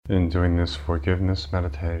In doing this forgiveness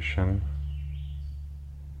meditation,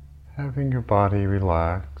 having your body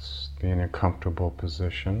relaxed, be in a comfortable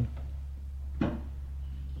position.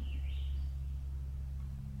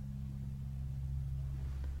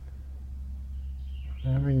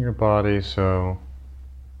 Having your body so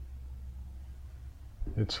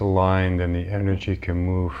it's aligned and the energy can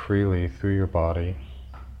move freely through your body.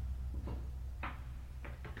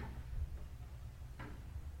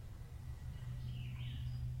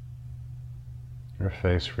 Your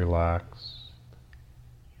face relaxed,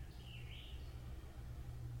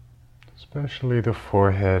 especially the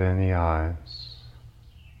forehead and the eyes.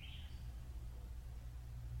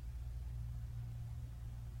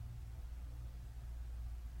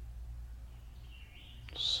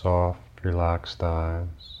 Soft, relaxed eyes.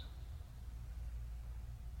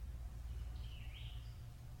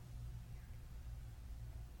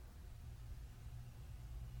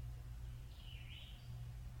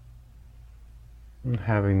 And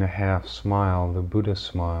having the half smile, the Buddha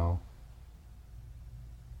smile,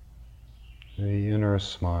 the inner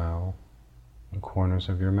smile, the corners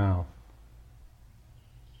of your mouth.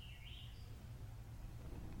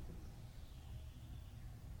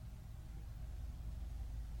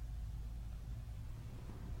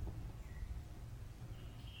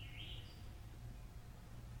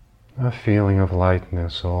 A feeling of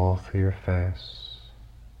lightness all through your face.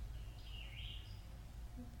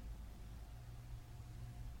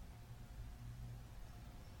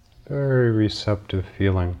 Very receptive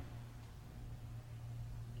feeling.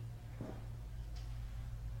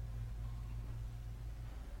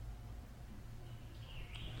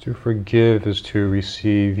 To forgive is to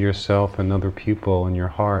receive yourself and other people in your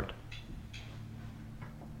heart.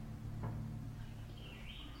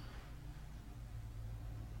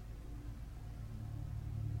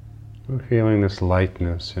 I'm feeling this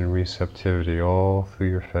lightness and receptivity all through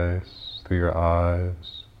your face, through your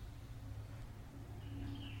eyes,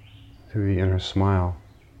 through the inner smile.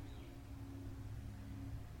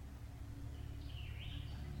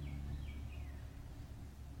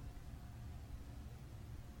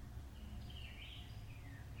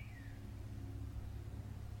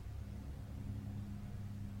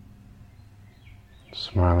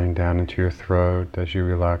 Smiling down into your throat as you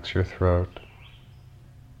relax your throat.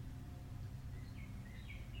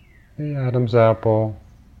 The Adam's apple,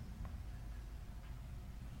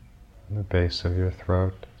 and the base of your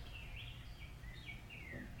throat.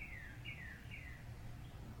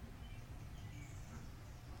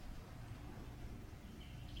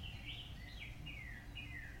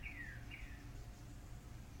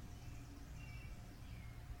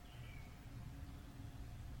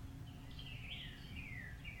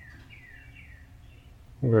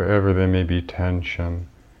 Wherever there may be tension,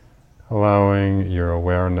 allowing your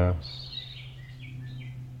awareness,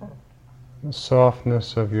 the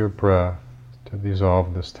softness of your breath to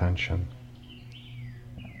dissolve this tension.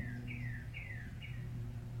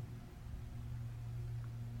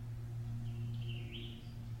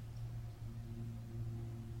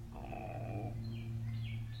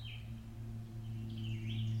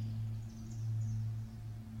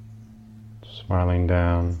 Smiling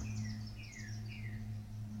down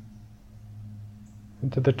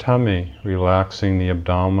into the tummy, relaxing the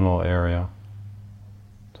abdominal area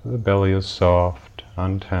so the belly is soft,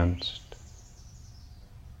 untensed.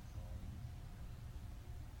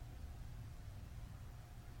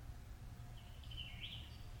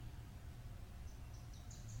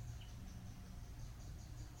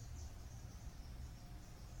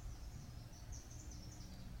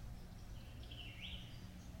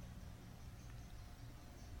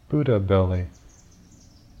 Buddha belly,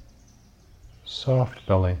 soft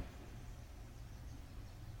belly.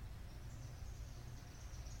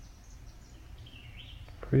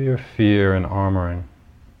 Free of fear and armoring.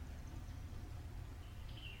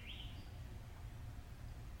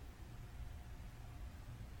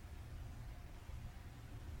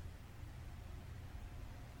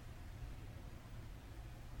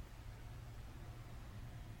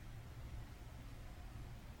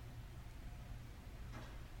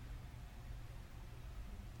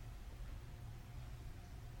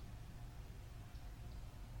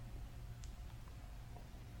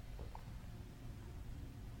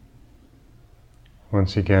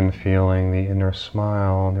 Once again feeling the inner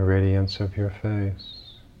smile and the radiance of your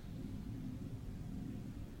face,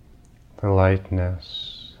 the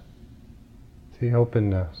lightness, the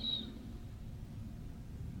openness,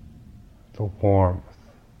 the warmth.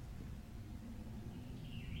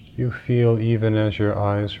 You feel even as your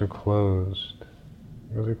eyes are closed,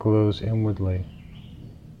 it really glows inwardly,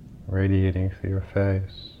 radiating through your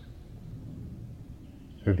face.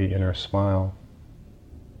 through the inner smile.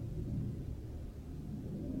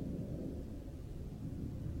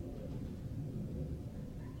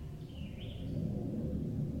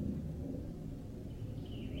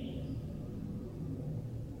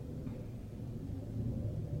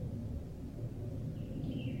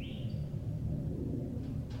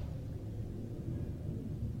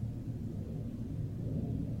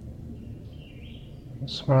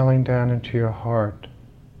 Smiling down into your heart,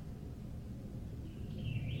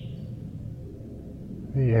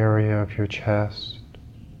 the area of your chest,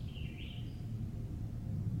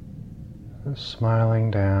 just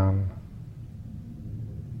smiling down.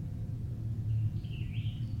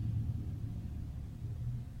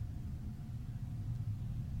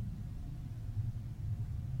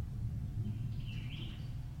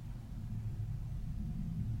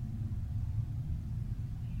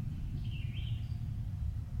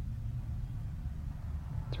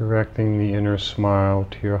 Directing the inner smile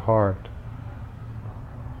to your heart.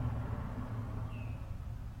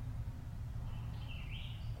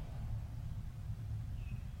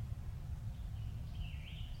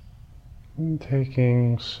 And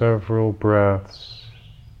taking several breaths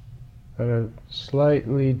that are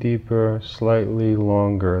slightly deeper, slightly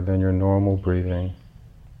longer than your normal breathing.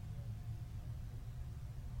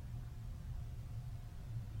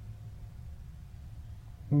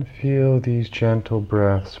 And feel these gentle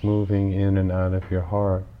breaths moving in and out of your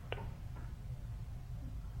heart.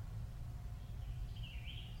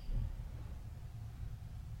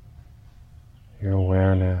 Your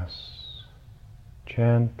awareness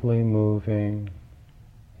gently moving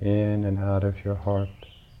in and out of your heart.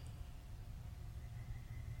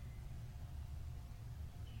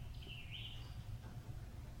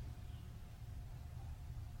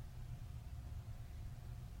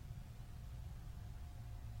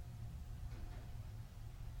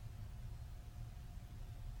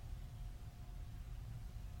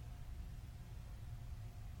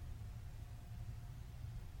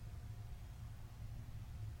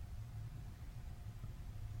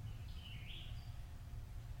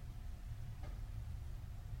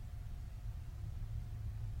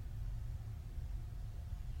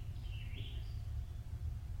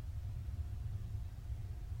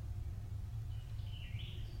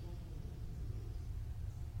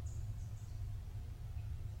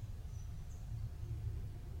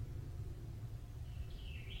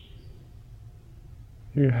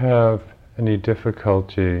 If you have any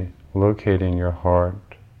difficulty locating your heart,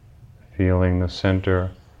 feeling the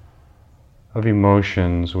center of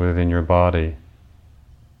emotions within your body,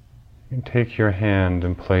 you can take your hand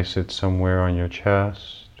and place it somewhere on your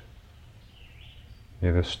chest,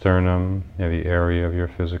 near the sternum, near the area of your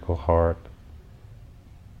physical heart,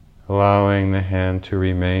 allowing the hand to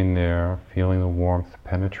remain there, feeling the warmth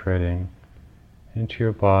penetrating into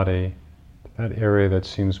your body, that area that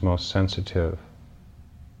seems most sensitive,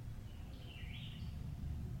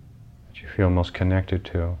 that you feel most connected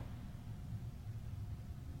to.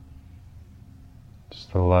 It's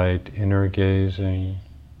the light inner gazing,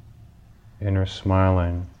 inner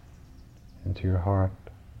smiling into your heart.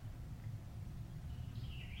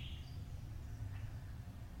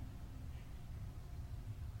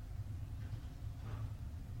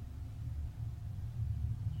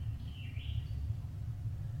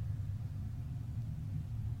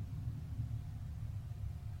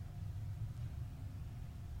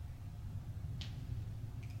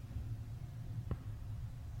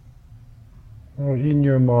 Or in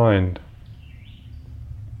your mind,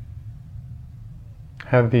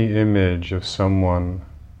 have the image of someone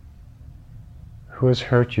who has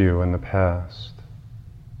hurt you in the past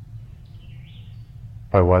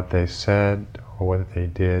by what they said or what they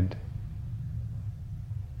did,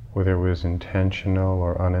 whether it was intentional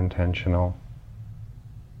or unintentional.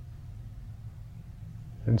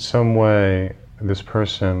 In some way, this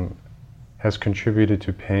person has contributed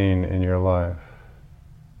to pain in your life.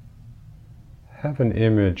 Have an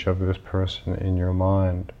image of this person in your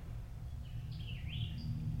mind.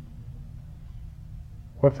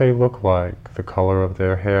 What they look like, the color of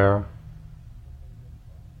their hair,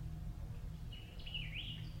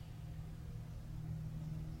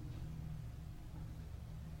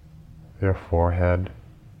 their forehead,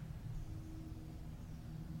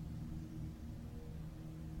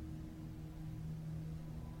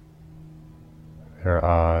 their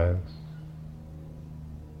eyes,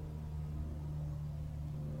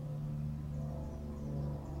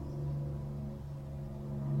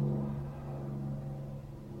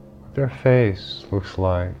 what their face looks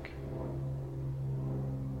like.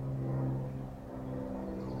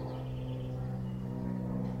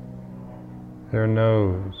 Their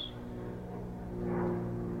nose,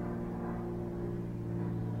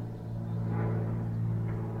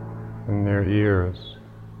 in their ears,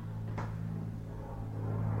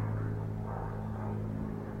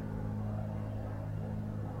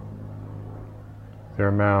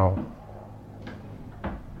 their mouth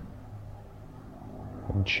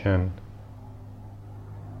and chin.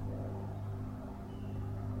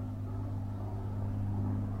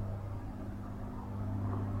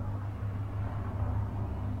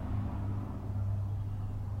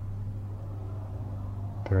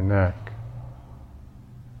 Their neck.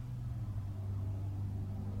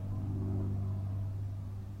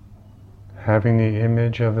 Having the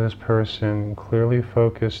image of this person clearly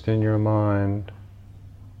focused in your mind,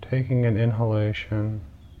 taking an inhalation,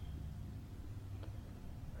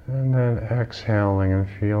 and then exhaling and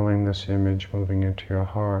feeling this image moving into your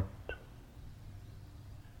heart.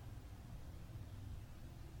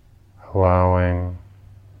 Allowing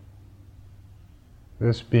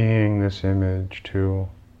this being, this image, to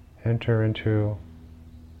enter into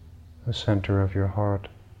the center of your heart.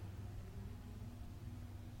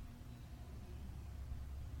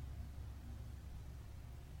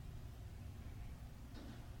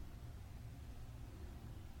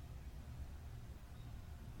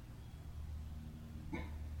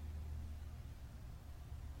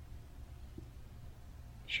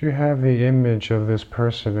 As you have the image of this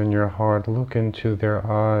person in your heart, look into their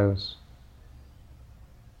eyes.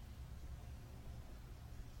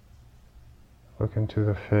 Look into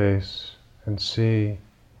the face and see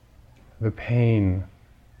the pain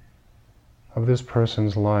of this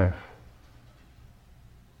person's life.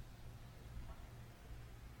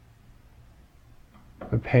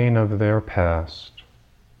 The pain of their past.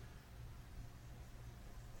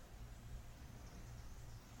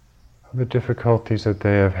 Of the difficulties that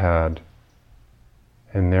they have had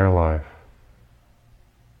in their life.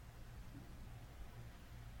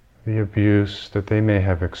 The abuse that they may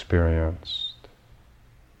have experienced.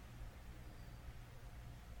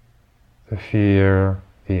 The fear,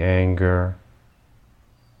 the anger,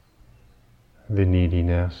 the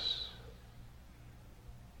neediness,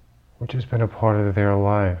 which has been a part of their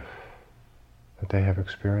life that they have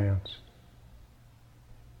experienced.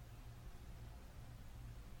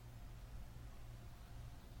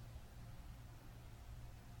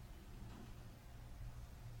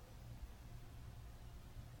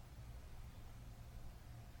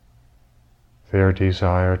 Their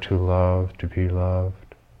desire to love, to be loved,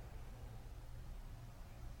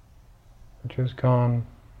 which has gone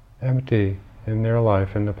empty in their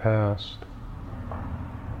life in the past.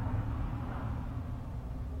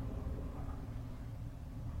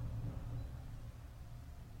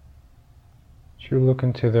 As you look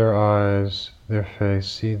into their eyes, their face,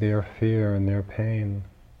 see their fear and their pain,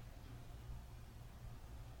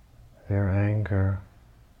 their anger.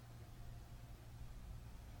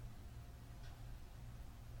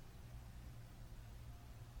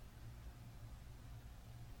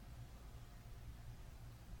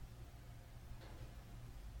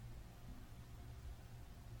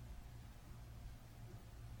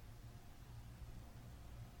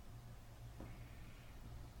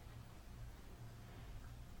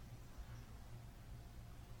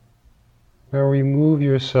 Now remove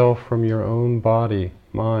yourself from your own body,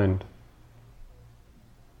 mind.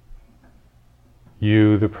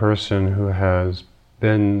 You, the person who has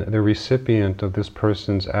been the recipient of this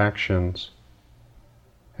person's actions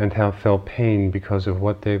and have felt pain because of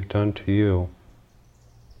what they've done to you.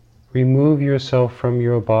 Remove yourself from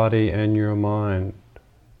your body and your mind.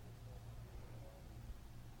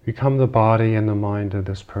 Become the body and the mind of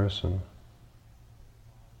this person.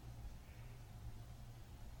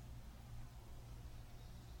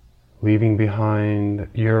 Leaving behind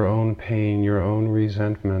your own pain, your own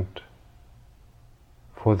resentment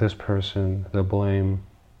for this person, the blame.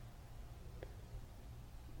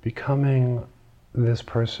 Becoming this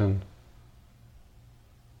person.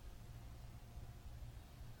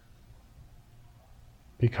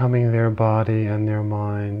 Becoming their body and their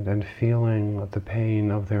mind and feeling the pain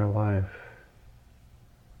of their life,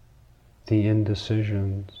 the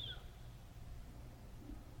indecisions,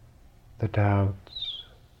 the doubts,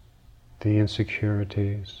 the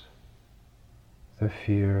insecurities, the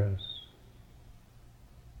fears,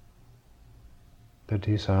 the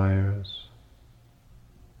desires,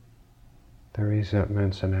 the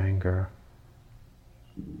resentments and anger.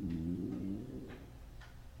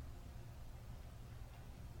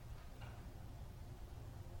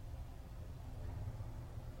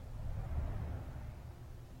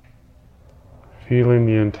 Feeling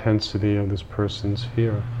the intensity of this person's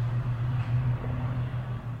fear.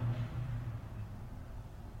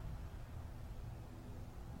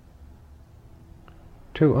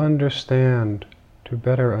 To understand, to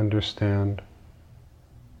better understand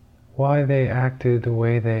why they acted the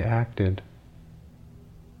way they acted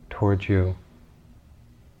towards you.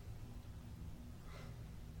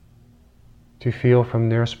 To feel from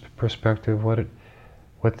their perspective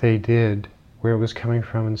what they did, where it was coming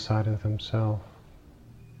from inside of themselves.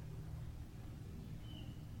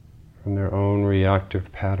 From their own reactive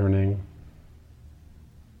patterning,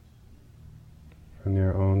 from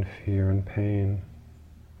their own fear and pain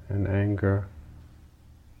and anger,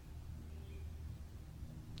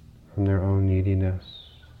 from their own neediness.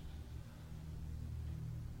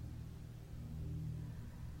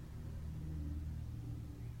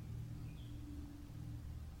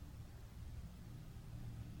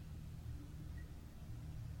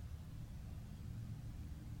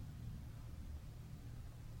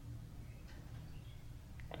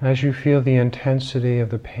 As you feel the intensity of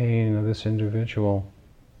the pain of this individual,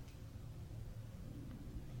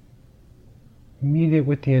 meet it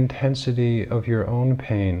with the intensity of your own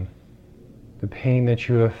pain, the pain that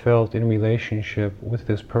you have felt in relationship with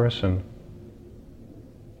this person,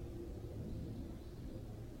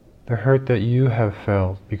 the hurt that you have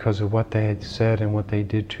felt because of what they had said and what they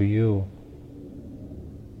did to you.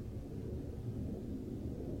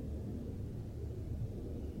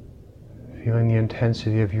 Feeling the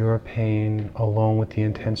intensity of your pain along with the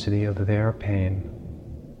intensity of their pain.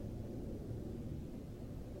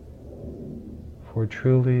 For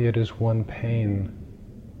truly it is one pain,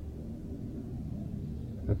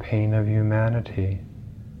 the pain of humanity,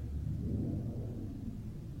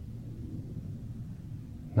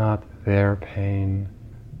 not their pain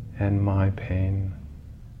and my pain,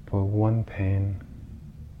 but one pain.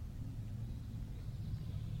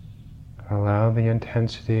 Allow the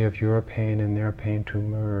intensity of your pain and their pain to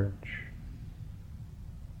merge.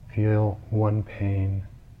 Feel one pain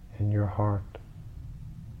in your heart.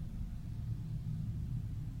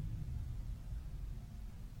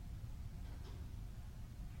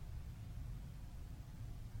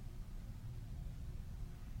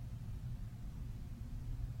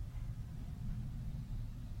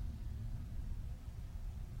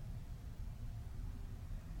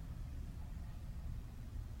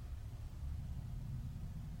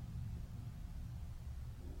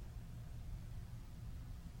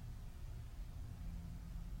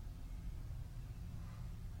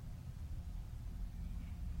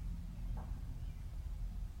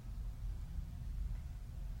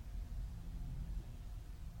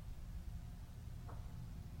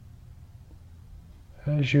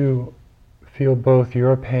 As you feel both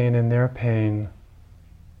your pain and their pain,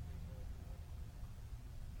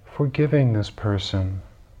 forgiving this person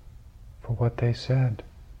for what they said,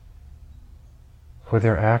 for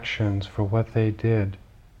their actions, for what they did,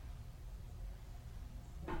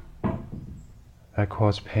 that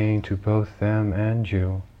caused pain to both them and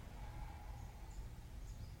you.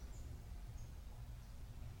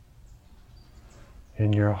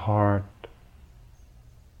 In your heart,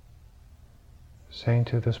 saying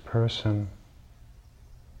to this person,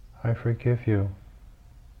 I forgive you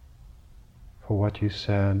for what you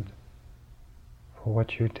said, for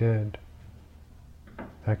what you did,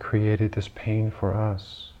 that created this pain for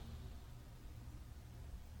us.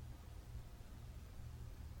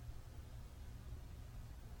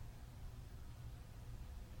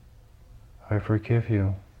 I forgive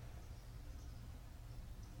you.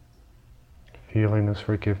 Feeling this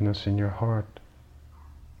forgiveness in your heart.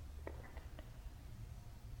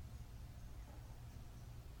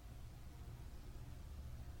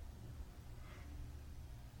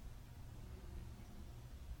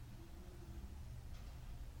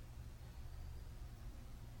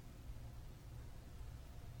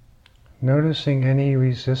 Noticing any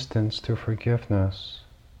resistance to forgiveness.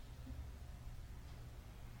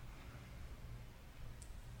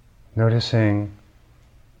 Noticing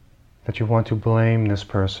that you want to blame this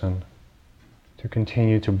person, to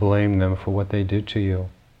continue to blame them for what they did to you,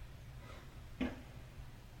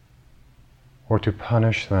 or to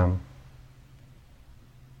punish them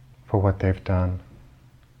for what they've done.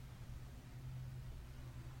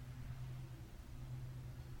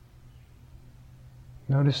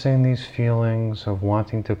 Noticing these feelings of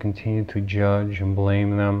wanting to continue to judge and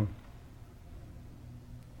blame them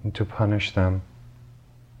and to punish them.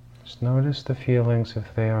 Just notice the feelings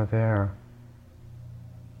if they are there.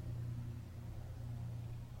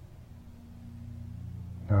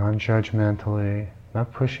 Non-judgmentally,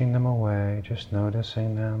 not pushing them away, just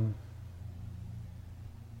noticing them.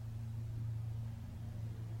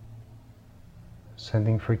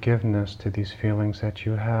 Sending forgiveness to these feelings that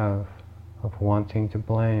you have of wanting to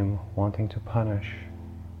blame, wanting to punish,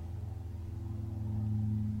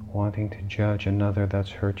 wanting to judge another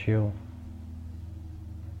that's hurt you.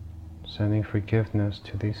 Sending forgiveness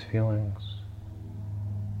to these feelings.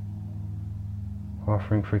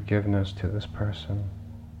 Offering forgiveness to this person.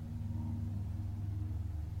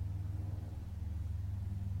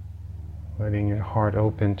 Letting your heart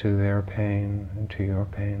open to their pain and to your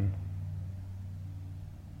pain.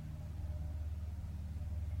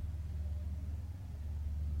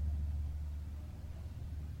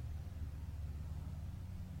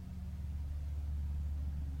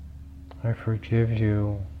 I forgive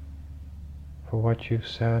you for what you've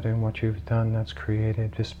said and what you've done that's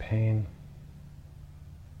created this pain.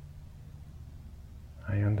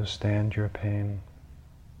 I understand your pain,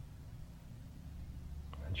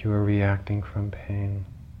 that you are reacting from pain.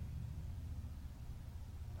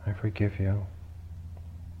 I forgive you.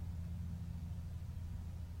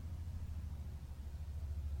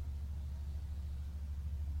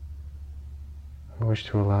 I wish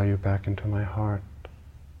to allow you back into my heart.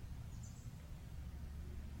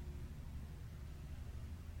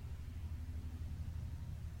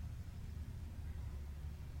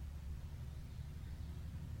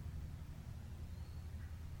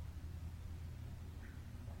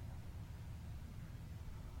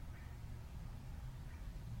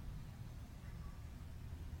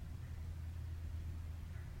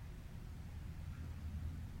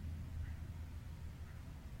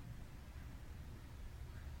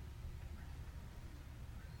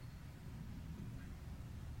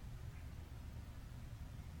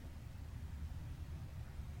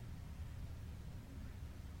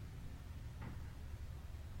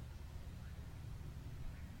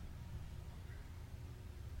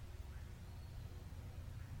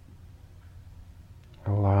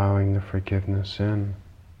 Allowing the forgiveness in.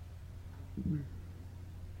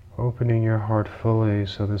 Opening your heart fully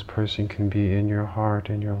so this person can be in your heart,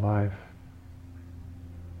 in your life.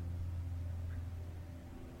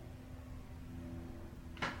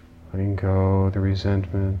 Letting go the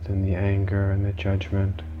resentment and the anger and the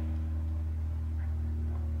judgment,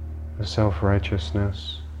 the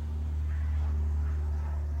self-righteousness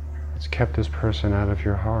that's kept this person out of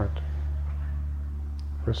your heart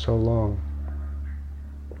for so long.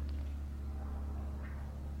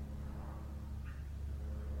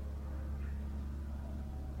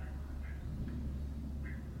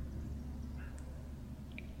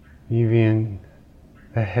 Even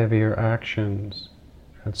the heavier actions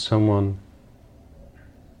that someone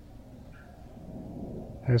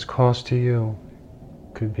has caused to you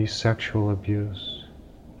could be sexual abuse,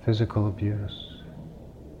 physical abuse,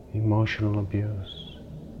 emotional abuse,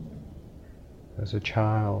 as a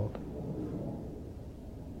child,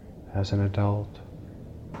 as an adult.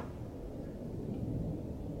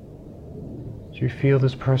 Do you feel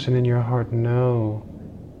this person in your heart? No.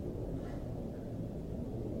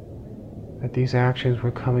 That these actions were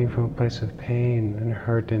coming from a place of pain and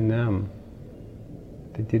hurt in them.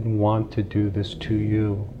 They didn't want to do this to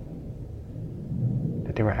you.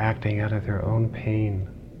 That they were acting out of their own pain,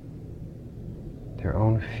 their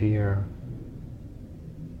own fear,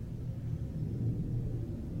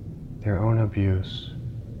 their own abuse.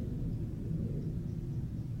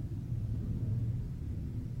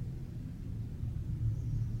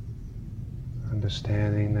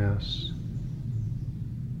 Understanding this.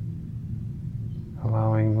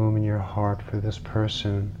 Allowing room in your heart for this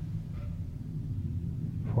person,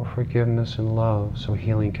 for forgiveness and love, so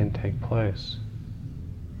healing can take place.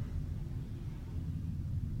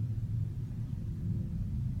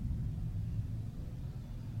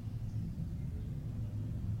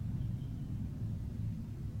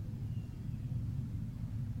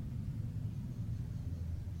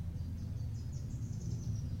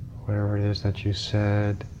 Whatever it is that you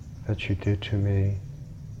said, that you did to me,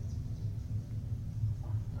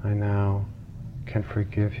 I now can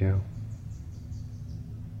forgive you.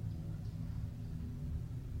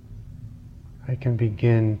 I can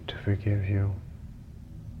begin to forgive you.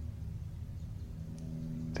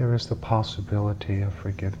 There is the possibility of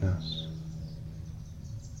forgiveness.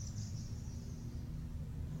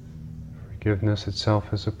 Forgiveness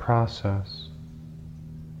itself is a process,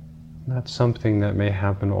 not something that may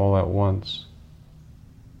happen all at once.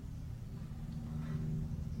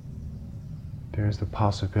 There is the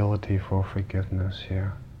possibility for forgiveness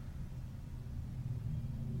here.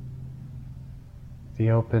 The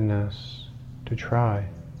openness to try,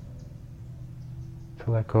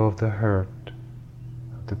 to let go of the hurt,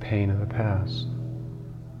 of the pain of the past.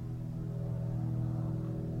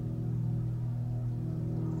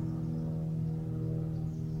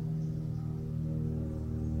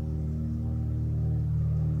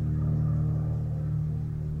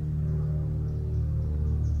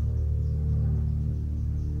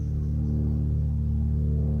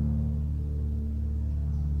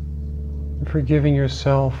 forgiving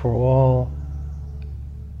yourself for all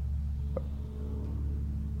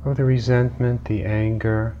of the resentment, the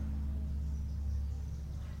anger,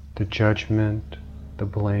 the judgment, the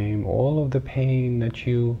blame, all of the pain that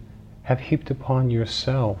you have heaped upon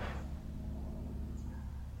yourself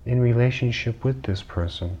in relationship with this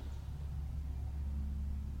person.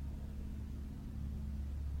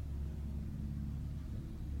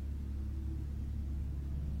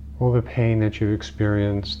 All the pain that you've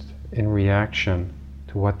experienced in reaction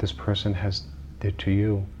to what this person has did to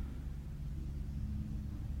you.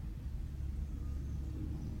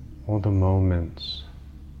 All the moments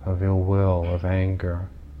of ill will, of anger,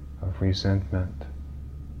 of resentment,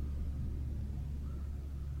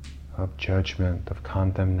 of judgment, of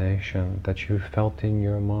condemnation that you felt in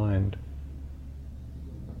your mind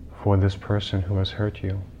for this person who has hurt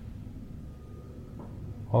you.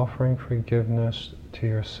 Offering forgiveness to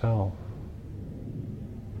yourself.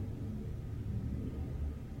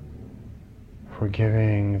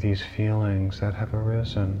 Forgiving these feelings that have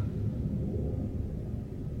arisen.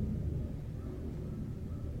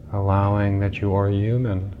 Allowing that you are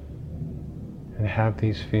human and have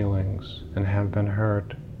these feelings and have been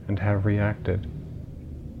hurt and have reacted.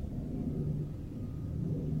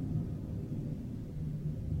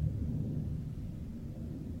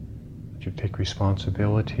 That you take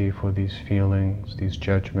responsibility for these feelings, these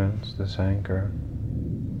judgments, this anger.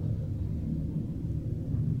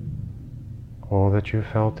 All that you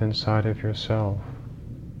felt inside of yourself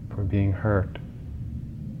for being hurt.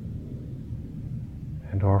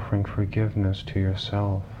 And offering forgiveness to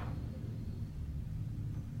yourself,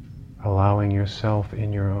 allowing yourself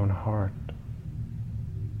in your own heart.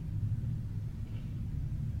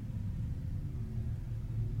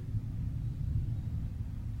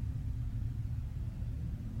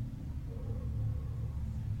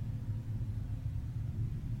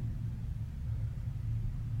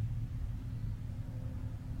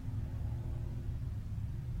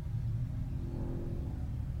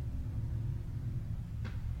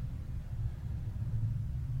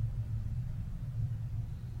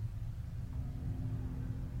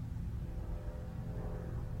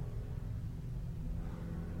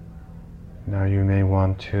 Now you may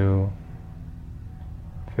want to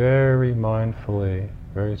very mindfully,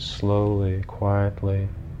 very slowly, quietly,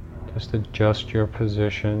 just adjust your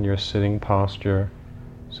position, your sitting posture,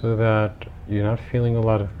 so that you're not feeling a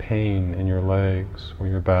lot of pain in your legs or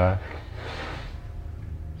your back.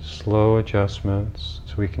 Slow adjustments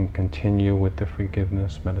so we can continue with the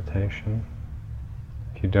forgiveness meditation.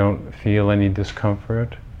 If you don't feel any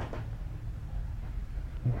discomfort,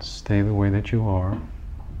 stay the way that you are.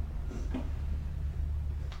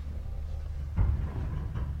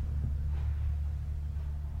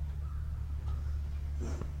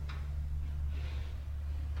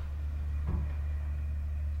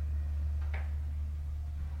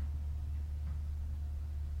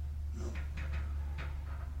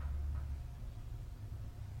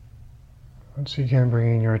 Once again,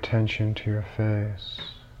 bringing your attention to your face,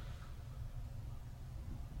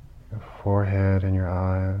 your forehead and your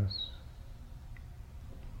eyes.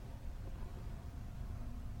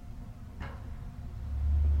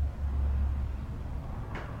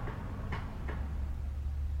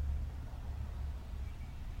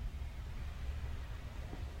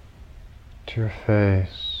 To your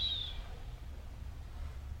face,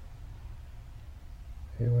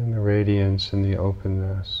 feeling the radiance and the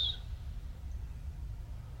openness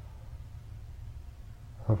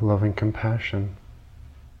of loving compassion.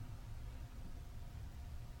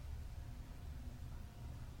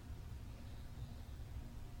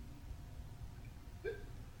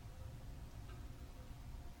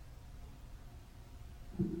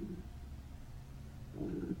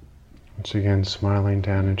 Once again, smiling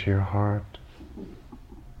down into your heart.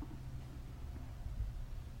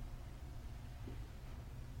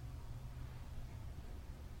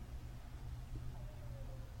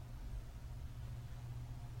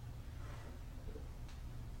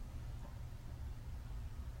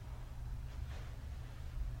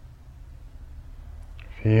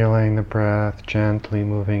 Feeling the breath gently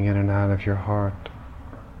moving in and out of your heart.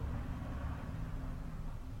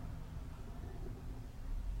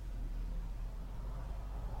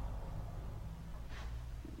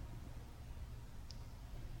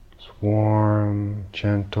 It's warm,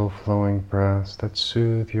 gentle, flowing breaths that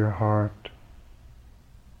soothe your heart,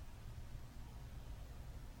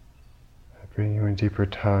 that bring you in deeper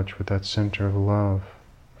touch with that center of love,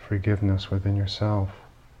 forgiveness within yourself.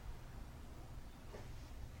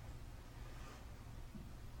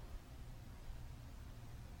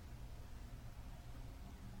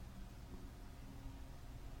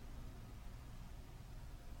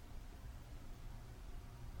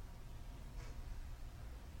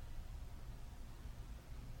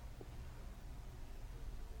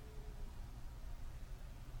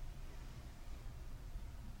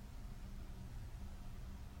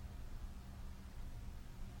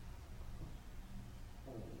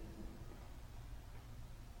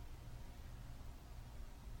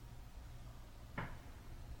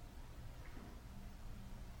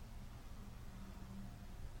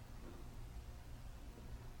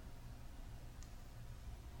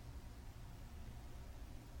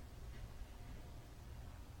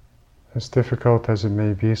 As difficult as it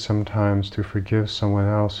may be sometimes to forgive someone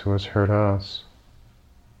else who has hurt us,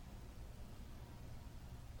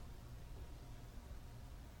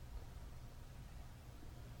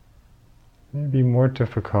 it may be more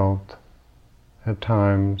difficult at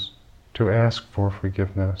times to ask for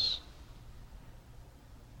forgiveness.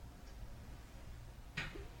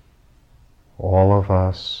 All of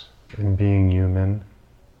us, in being human,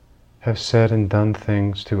 have said and done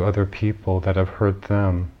things to other people that have hurt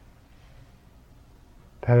them,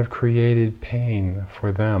 that have created pain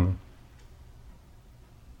for them.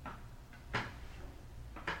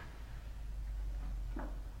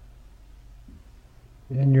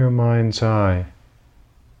 In your mind's eye,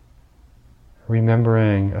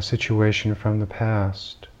 remembering a situation from the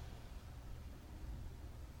past,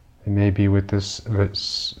 it may be with this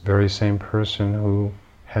very same person who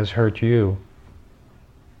has hurt you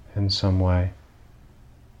in some way,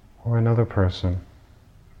 or another person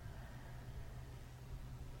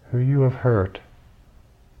who you have hurt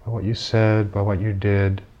by what you said, by what you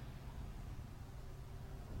did.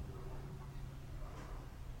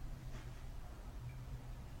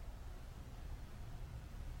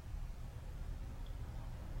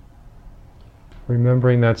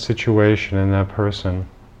 Remembering that situation and that person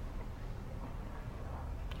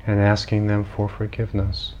and asking them for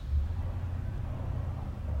forgiveness.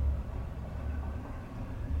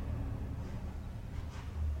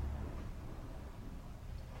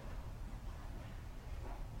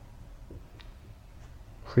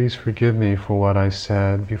 Please forgive me for what I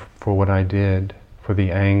said, for what I did, for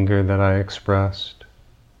the anger that I expressed,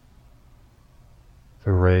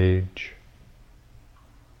 the rage,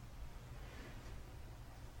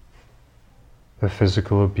 the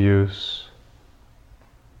physical abuse,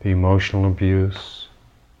 the emotional abuse,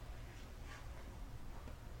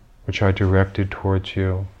 which I directed towards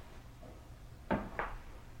you.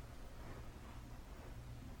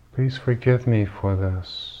 Please forgive me for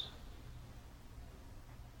this.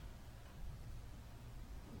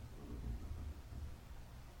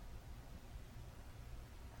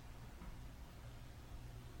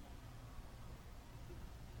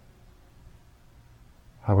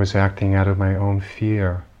 I was acting out of my own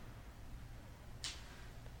fear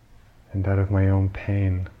and out of my own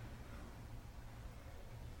pain,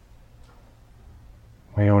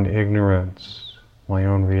 my own ignorance, my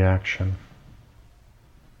own reaction.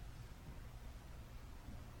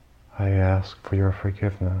 I ask for your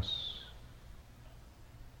forgiveness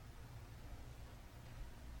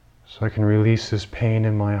so I can release this pain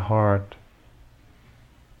in my heart,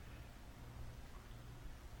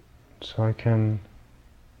 so I can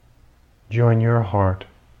join your heart,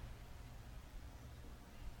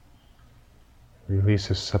 release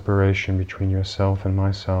this separation between yourself and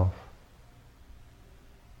myself.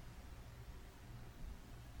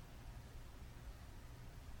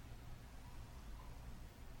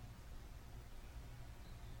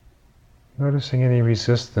 Noticing any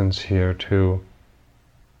resistance here to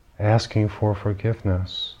asking for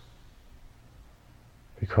forgiveness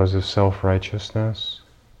because of self-righteousness,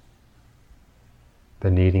 the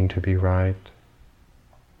needing to be right,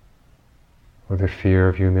 or the fear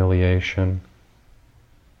of humiliation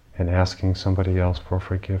and asking somebody else for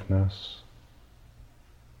forgiveness,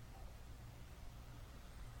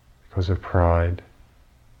 because of pride,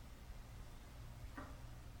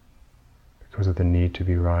 because of the need to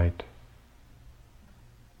be right.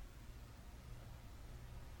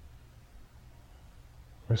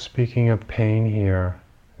 We're speaking of pain here.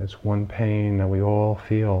 It's one pain that we all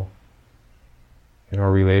feel in our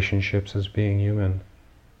relationships as being human.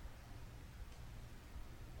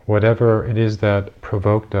 Whatever it is that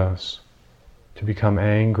provoked us to become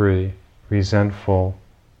angry, resentful,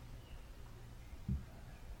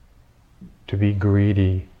 to be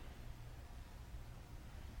greedy,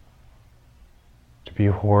 to be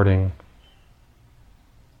hoarding,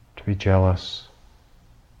 to be jealous.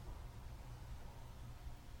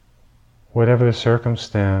 Whatever the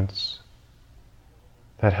circumstance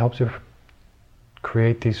that helps to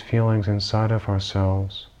create these feelings inside of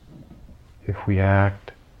ourselves, if we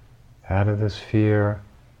act out of this fear,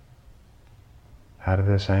 out of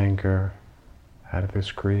this anger, out of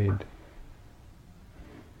this greed,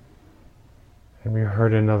 and we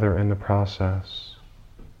hurt another in the process,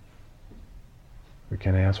 we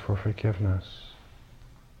can ask for forgiveness.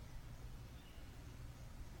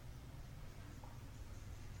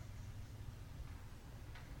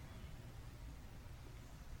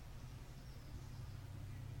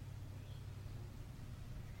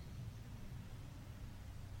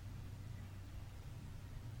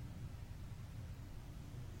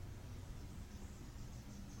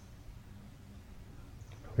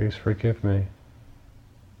 Please forgive me.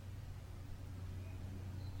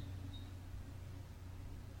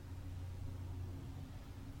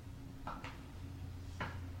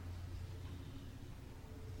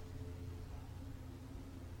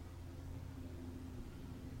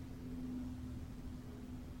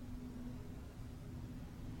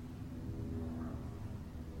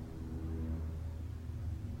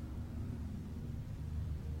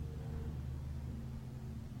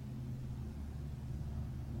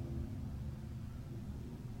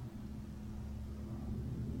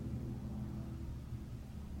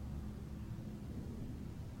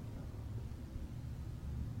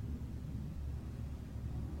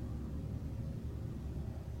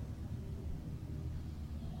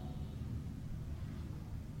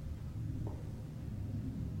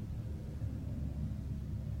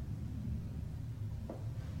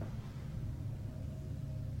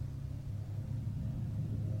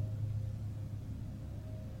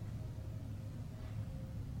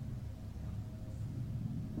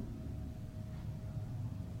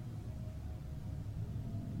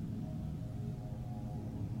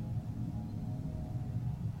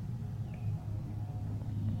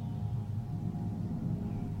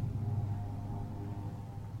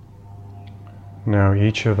 Now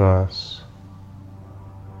each of us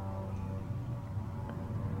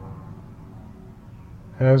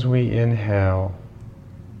as we inhale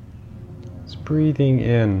is breathing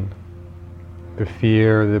in the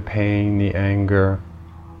fear, the pain, the anger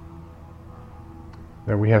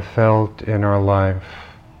that we have felt in our life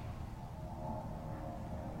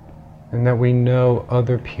and that we know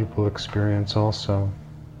other people experience also.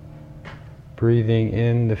 Breathing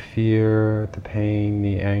in the fear, the pain,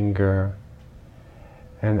 the anger,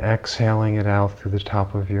 and exhaling it out through the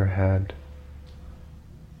top of your head.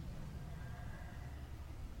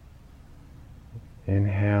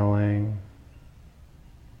 Inhaling,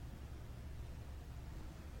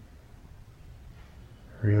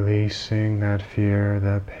 releasing that fear,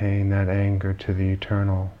 that pain, that anger to the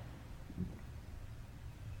eternal.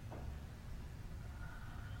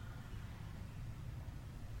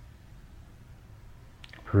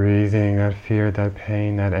 Breathing that fear, that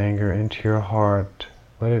pain, that anger into your heart.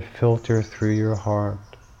 Let it filter through your heart.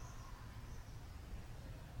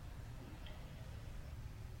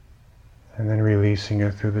 And then releasing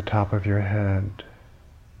it through the top of your head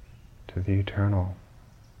to the eternal.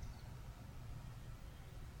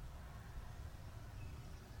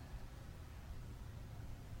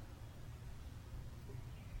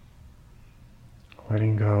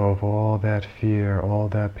 Letting go of all that fear, all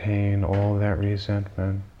that pain, all that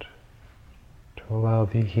resentment, to allow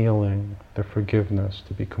the healing, the forgiveness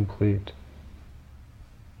to be complete.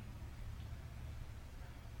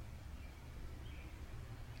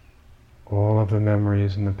 All of the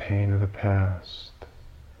memories and the pain of the past,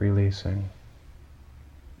 releasing.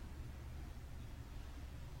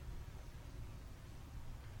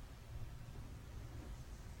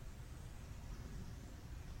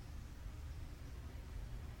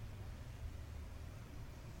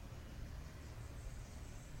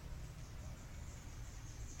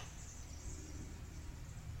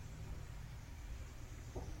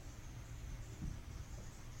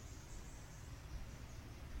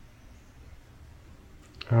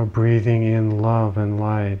 Now breathing in love and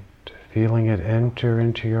light, feeling it enter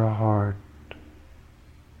into your heart.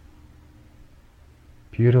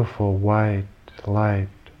 Beautiful white light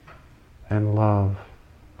and love,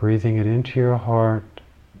 breathing it into your heart,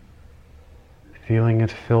 feeling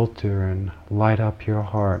it filter and light up your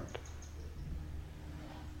heart.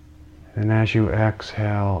 And as you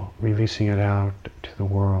exhale, releasing it out to the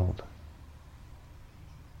world.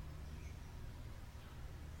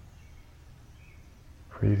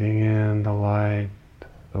 Breathing in the light,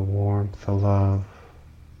 the warmth, the love.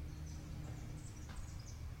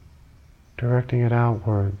 Directing it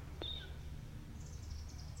outwards.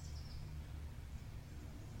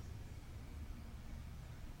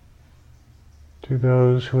 To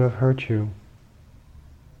those who have hurt you.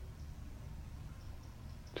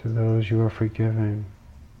 To those you are forgiving.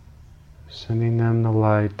 Sending them the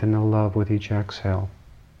light and the love with each exhale.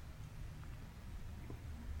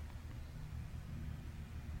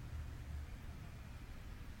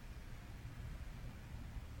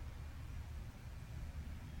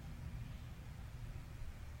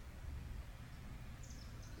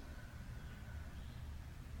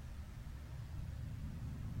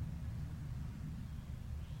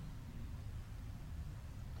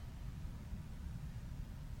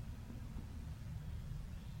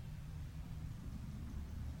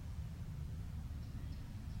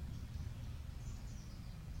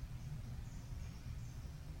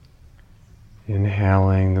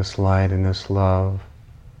 Inhaling this light and this love,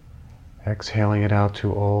 exhaling it out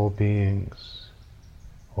to all beings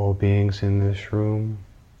in this room,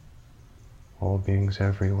 all beings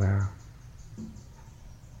everywhere.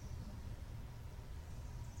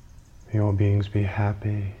 May all beings be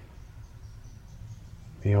happy.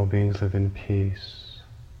 May all beings live in peace.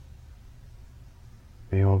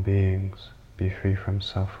 May all beings be free from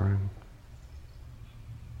suffering.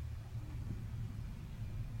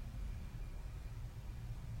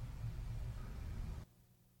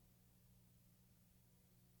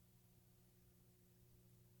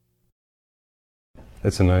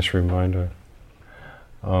 It's a nice reminder.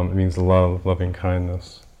 It means love, loving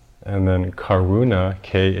kindness. And then karuna,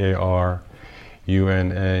 K-A-R-U-N-A,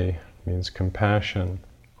 means compassion.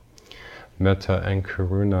 Metta and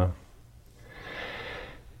karuna.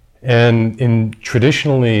 And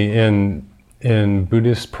traditionally in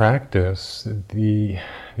Buddhist practice,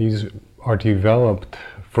 these are developed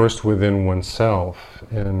first within oneself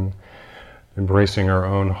in embracing our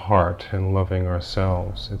own heart and loving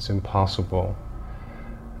ourselves. It's impossible,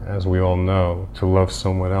 as we all know, to love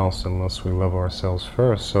someone else unless we love ourselves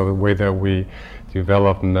first. So the way that we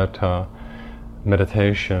develop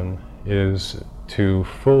meditation is to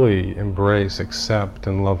fully embrace, accept,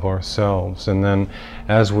 and love ourselves. And then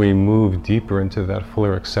as we move deeper into that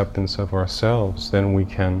fuller acceptance of ourselves, then we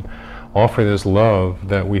can offer this love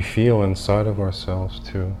that we feel inside of ourselves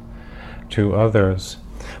to others.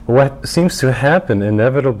 But what seems to happen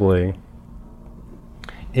inevitably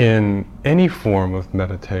in any form of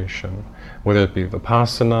meditation, whether it be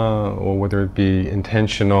vipassana or whether it be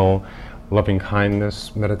intentional loving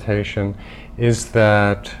kindness meditation, is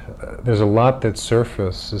that there's a lot that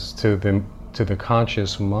surfaces to the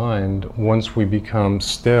conscious mind once we become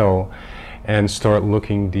still and start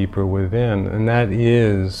looking deeper within. And that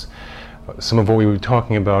is some of what we were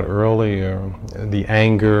talking about earlier: the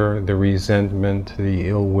anger, the resentment, the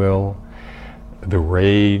ill will, the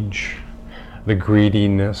rage, the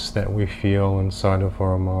greediness that we feel inside of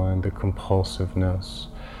our mind, the compulsiveness,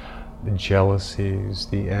 the jealousies,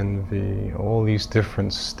 the envy, all these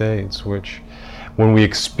different states which, when we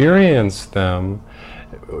experience them,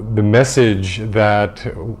 the message that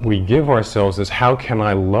we give ourselves is, how can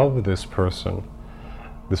I love this person?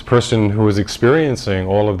 This person who is experiencing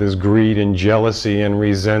all of this greed and jealousy and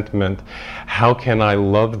resentment, how can I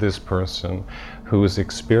love this person who is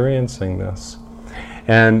experiencing this?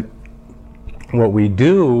 And what we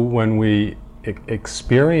do when we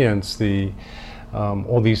experience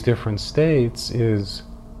all these different states is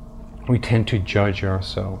we tend to judge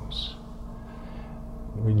ourselves.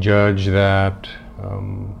 We judge that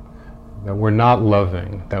we're not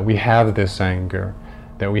loving, that we have this anger,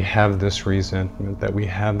 that we have this resentment, that we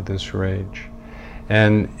have this rage.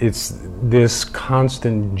 And it's this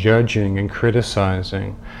constant judging and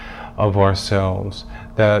criticizing of ourselves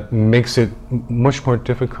that makes it much more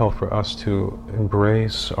difficult for us to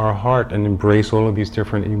embrace our heart and embrace all of these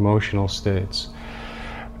different emotional states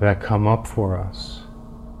that come up for us.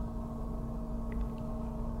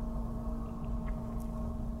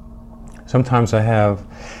 Sometimes I have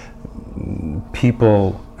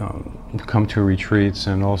people come to retreats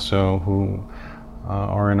and also who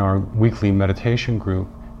are in our weekly meditation group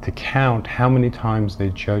to count how many times they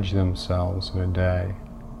judge themselves in a day.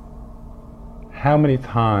 How many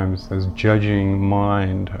times does judging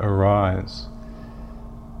mind arise?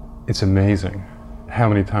 It's amazing how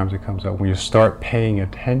many times it comes up. When you start paying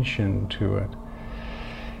attention to it,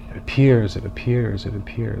 it appears,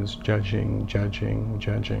 judging, judging,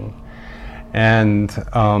 judging. And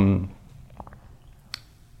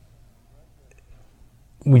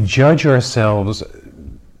we judge ourselves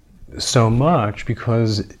so much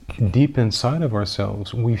because deep inside of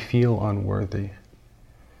ourselves we feel unworthy.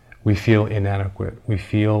 We feel inadequate. We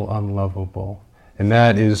feel unlovable. And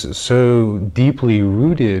that is so deeply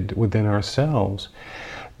rooted within ourselves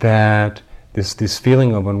that this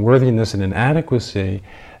feeling of unworthiness and inadequacy,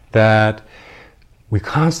 that we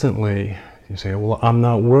constantly say, well, I'm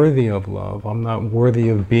not worthy of love. I'm not worthy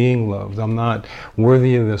of being loved. I'm not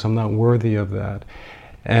worthy of this. I'm not worthy of that.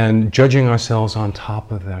 And judging ourselves on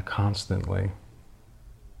top of that constantly.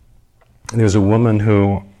 There's a woman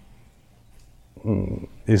who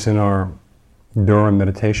is in our Durham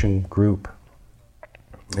meditation group,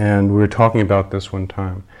 and we were talking about this one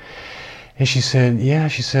time, and she said,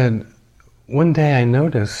 one day I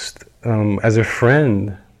noticed as a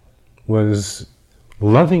friend was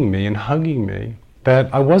loving me and hugging me,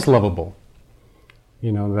 that I was lovable.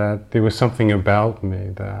 That there was something about me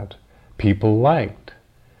that people liked,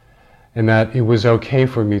 and that it was okay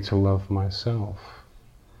for me to love myself,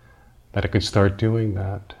 that I could start doing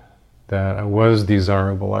that that I was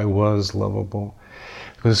desirable, I was lovable.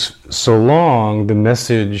 Because so long the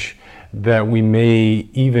message that we may,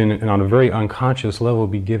 even on a very unconscious level,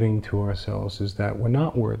 be giving to ourselves is that we're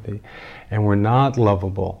not worthy and we're not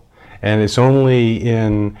lovable. And it's only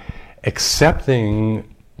in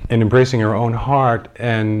accepting and embracing our own heart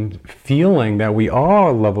and feeling that we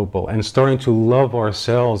are lovable and starting to love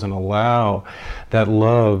ourselves and allow that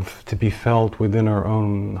love to be felt within our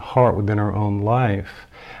own heart, within our own life,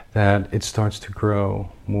 that it starts to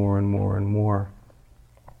grow more and more and more.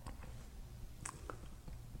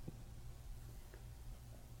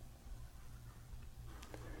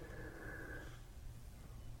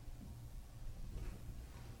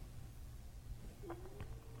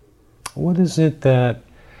 What is it that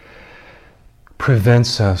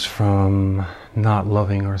prevents us from not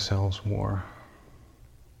loving ourselves more?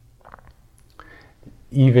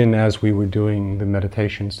 Even as we were doing the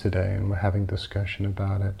meditations today and we're having discussion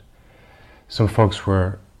about it, some folks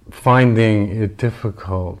were finding it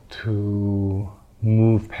difficult to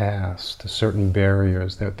move past certain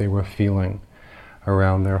barriers that they were feeling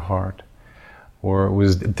around their heart, or it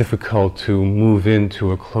was difficult to move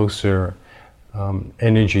into a closer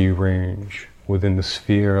energy range within the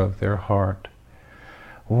sphere of their heart.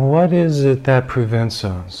 What is it that prevents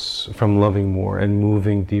us from loving more and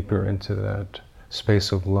moving deeper into that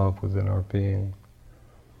space of love within our being?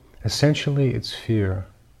 Essentially, it's fear.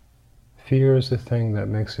 Fear is the thing that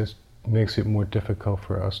makes it more difficult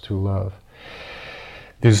for us to love.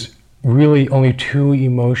 There's really only two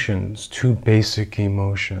emotions, two basic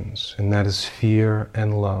emotions, and that is fear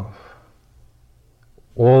and love.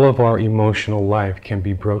 All of our emotional life can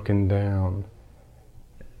be broken down.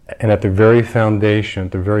 And at the very foundation,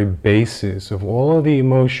 at the very basis of all of the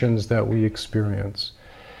emotions that we experience,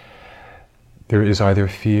 there is either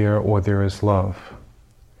fear or there is love.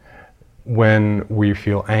 When we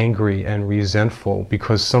feel angry and resentful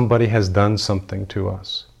because somebody has done something to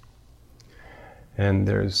us, and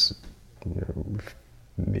there's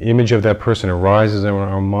the image of that person arises in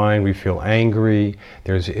our mind, we feel angry,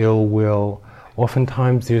 there's ill will.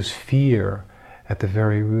 Oftentimes there's fear at the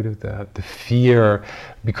very root of that. The fear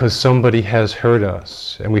because somebody has hurt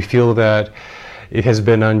us and we feel that it has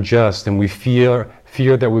been unjust, and we fear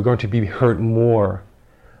that we're going to be hurt more.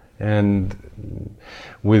 And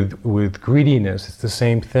with greediness, it's the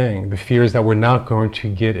same thing. The fear is that we're not going to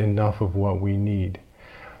get enough of what we need.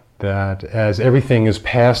 That as everything is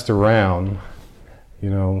passed around,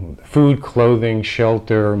 food, clothing,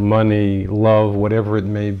 shelter, money, love, whatever it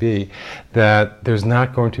may be, that there's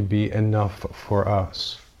not going to be enough for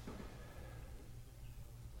us.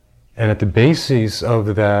 And at the basis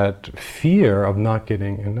of that fear of not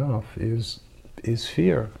getting enough is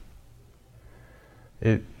fear.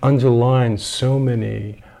 It underlines so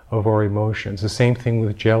many of our emotions. The same thing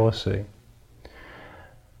with jealousy.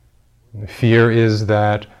 The fear is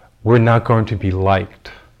that we're not going to be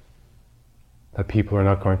liked, that people are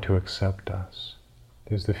not going to accept us.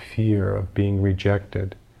 There's the fear of being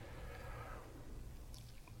rejected.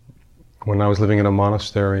 When I was living in a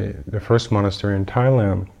monastery, the first monastery in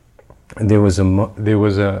Thailand, there was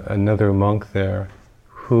another monk there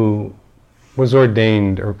who was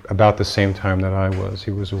ordained about the same time that I was.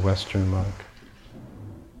 He was a Western monk.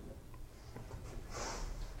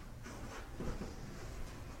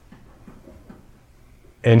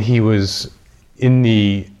 And he was in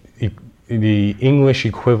the English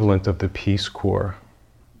equivalent of the Peace Corps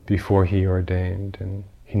before he ordained, and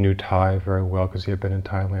he knew Thai very well because he had been in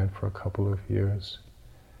Thailand for a couple of years.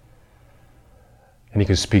 And he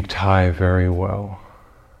could speak Thai very well.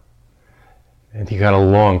 And he got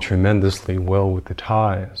along tremendously well with the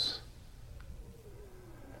Thais.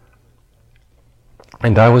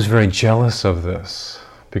 And I was very jealous of this,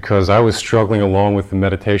 because I was struggling along with the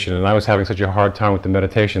meditation, and I was having such a hard time with the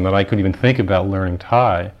meditation that I couldn't even think about learning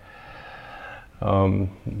Thai,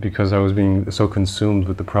 because I was being so consumed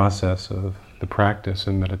with the process of the practice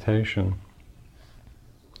and meditation.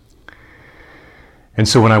 And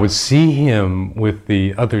so when I would see him with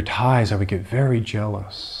the other Thais, I would get very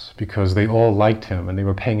jealous, because they all liked him and they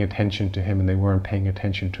were paying attention to him and they weren't paying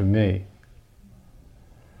attention to me.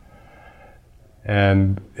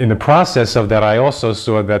 And in the process of that, I also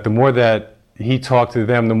saw that the more that he talked to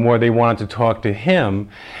them, the more they wanted to talk to him.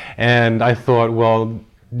 And I thought, well,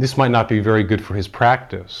 this might not be very good for his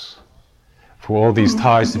practice, for all these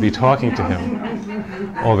Thais to be talking to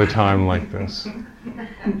him all the time like this.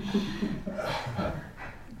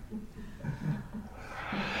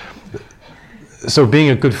 So being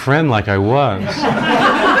a good friend like I was,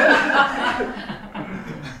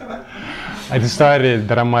 I decided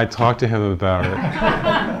that I might talk to him about it.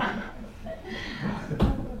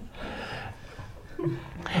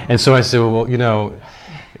 And so I said, well,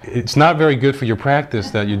 it's not very good for your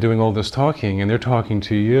practice that you're doing all this talking and they're talking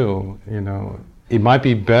to you, It might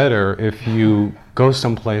be better if you go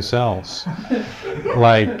someplace else,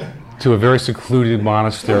 like to a very secluded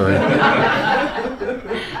monastery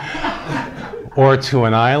or to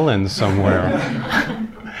an island somewhere.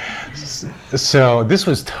 So this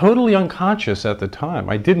was totally unconscious at the time.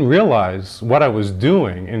 I didn't realize what I was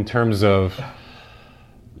doing in terms of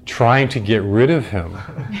trying to get rid of him.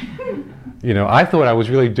 I thought I was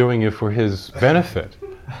really doing it for his benefit,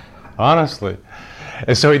 honestly.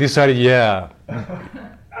 And so he decided,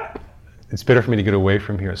 it's better for me to get away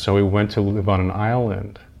from here. So we went to live on an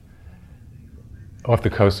island off the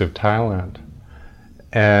coast of Thailand.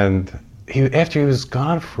 And after he was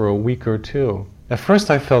gone for a week or two, at first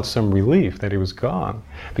I felt some relief that he was gone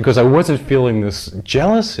because I wasn't feeling this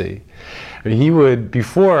jealousy.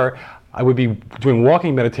 Before I would be doing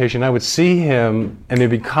walking meditation, I would see him and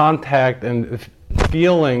there'd be contact and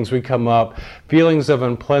feelings would come up, feelings of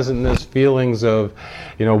unpleasantness, feelings of,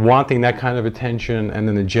 wanting that kind of attention, and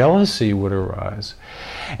then the jealousy would arise.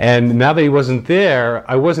 And now that he wasn't there,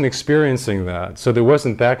 I wasn't experiencing that. So there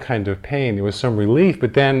wasn't that kind of pain. There was some relief,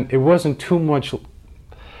 but then it wasn't too much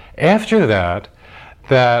after that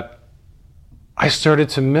I started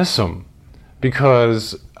to miss him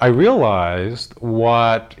because I realized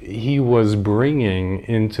what he was bringing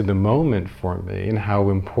into the moment for me and how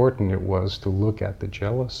important it was to look at the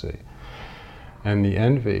jealousy and the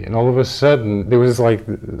envy. And all of a sudden, there was like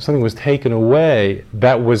something was taken away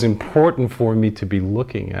that was important for me to be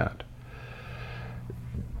looking at,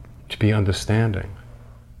 to be understanding.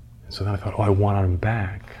 And so then I thought, I want him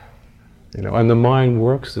back. And the mind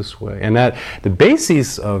works this way. And that the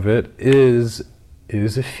basis of it is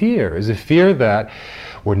a fear that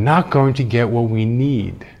we're not going to get what we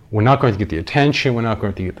need. We're not going to get the attention, we're not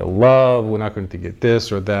going to get the love, we're not going to get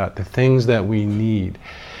this or that, the things that we need.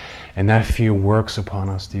 And that fear works upon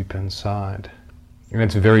us deep inside. And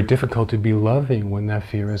it's very difficult to be loving when that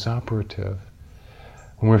fear is operative.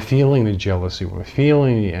 When we're feeling the jealousy, when we're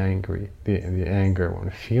feeling the anger, when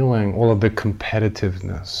we're feeling all of the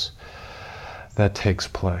competitiveness that takes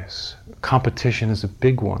place. Competition is a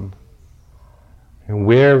big one. And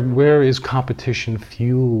where is competition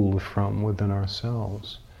fueled from within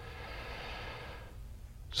ourselves?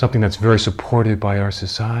 Something that's very supported by our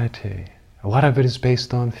society. A lot of it is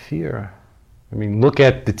based on fear. Look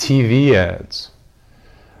at the TV ads,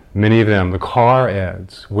 many of them, the car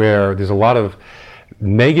ads, where there's a lot of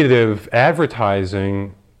negative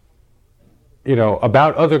advertising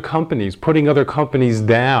about other companies, putting other companies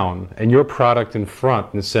down and your product in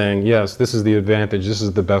front and saying, yes, this is the advantage, this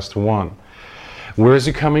is the best one. Where is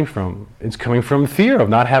it coming from? It's coming from fear of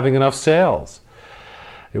not having enough sales.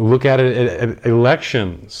 You look at it at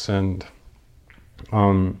elections and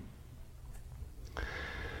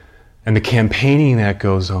the campaigning that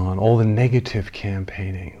goes on, all the negative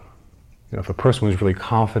campaigning. If a person was really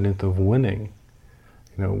confident of winning,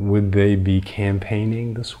 would they be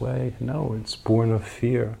campaigning this way? No, it's born of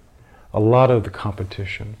fear. A lot of the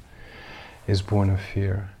competition is born of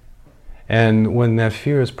fear. And when that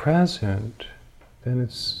fear is present, then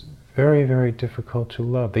it's very, very difficult to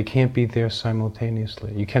love. They can't be there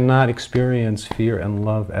simultaneously. You cannot experience fear and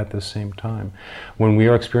love at the same time. When we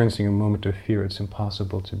are experiencing a moment of fear, it's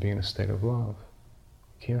impossible to be in a state of love.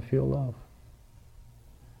 You can't feel love.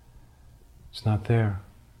 It's not there.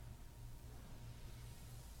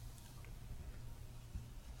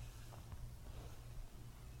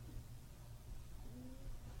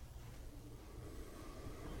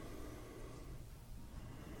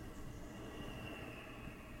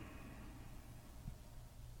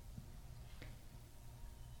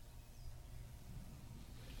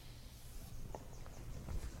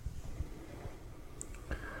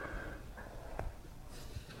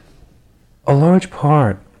 A large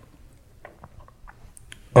part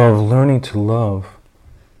of learning to love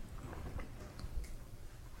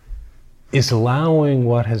is allowing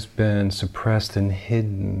what has been suppressed and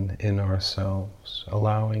hidden in ourselves,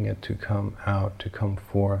 allowing it to come out, to come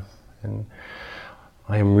forth. And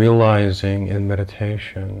I am realizing in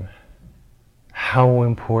meditation how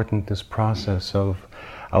important this process of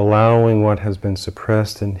allowing what has been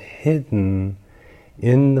suppressed and hidden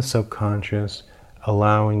in the subconscious,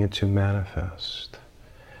 allowing it to manifest.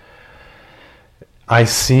 I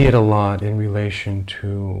see it a lot in relation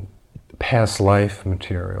to past life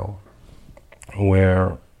material,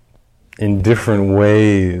 where in different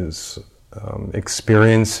ways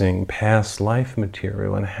experiencing past life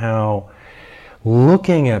material and how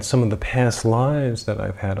looking at some of the past lives that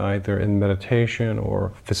I've had either in meditation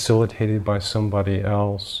or facilitated by somebody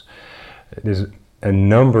else, there's a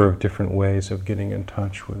number of different ways of getting in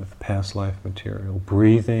touch with past life material,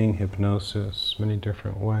 breathing, hypnosis, many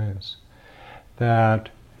different ways. That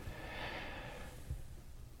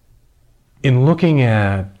in looking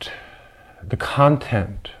at the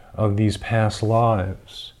content of these past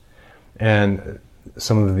lives and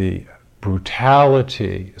some of the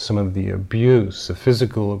brutality, some of the abuse, the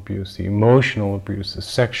physical abuse, the emotional abuse, the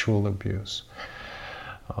sexual abuse,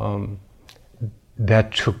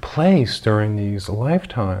 that took place during these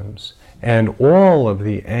lifetimes, and all of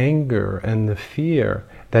the anger and the fear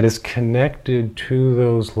that is connected to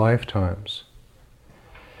those lifetimes,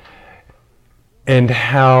 and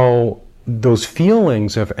how those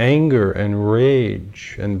feelings of anger and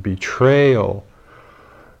rage and betrayal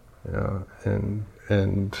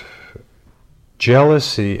and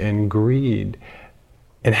jealousy and greed,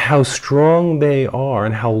 and how strong they are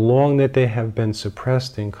and how long that they have been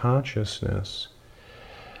suppressed in consciousness,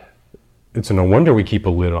 it's no wonder we keep a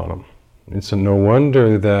lid on them. It's no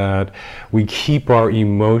wonder that we keep our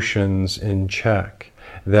emotions in check,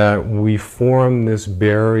 that we form this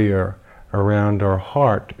barrier around our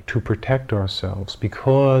heart to protect ourselves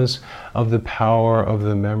because of the power of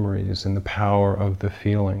the memories and the power of the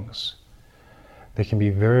feelings. They can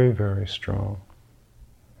be very, very strong.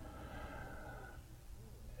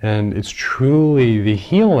 And it's truly the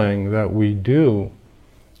healing that we do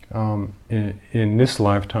in this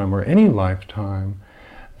lifetime or any lifetime,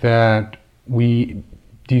 that we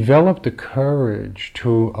develop the courage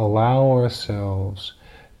to allow ourselves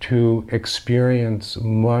to experience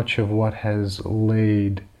much of what has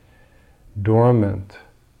laid dormant,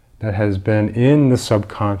 that has been in the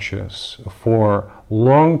subconscious for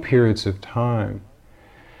long periods of time,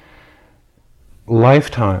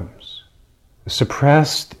 lifetimes,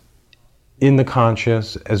 suppressed in the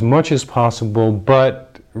conscious as much as possible, but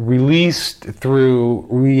released through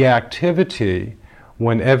reactivity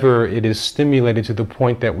whenever it is stimulated to the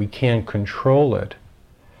point that we can't control it.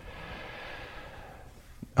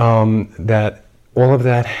 That all of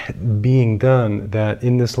that being done, that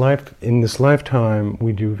in this lifetime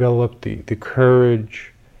we develop the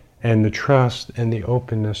courage and the trust and the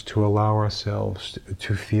openness to allow ourselves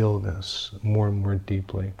to feel this more and more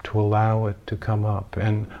deeply, to allow it to come up.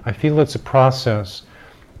 And I feel it's a process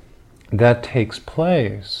that takes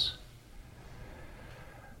place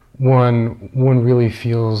when one really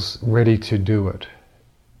feels ready to do it.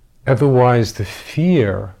 Otherwise, the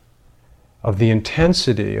fear of the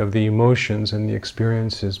intensity of the emotions and the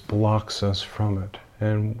experiences blocks us from it,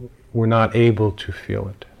 and we're not able to feel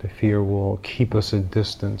it. The fear will keep us a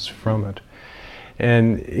distance from it.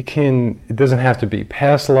 And it doesn't have to be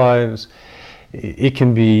past lives, it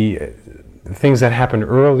can be things that happened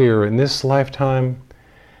earlier in this lifetime,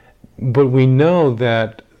 but we know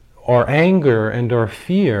that our anger and our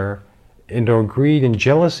fear and our greed and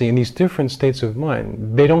jealousy and these different states of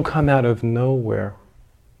mind, they don't come out of nowhere.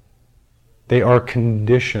 They are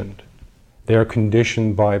conditioned. They are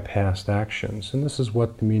conditioned by past actions. And this is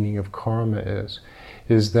what the meaning of karma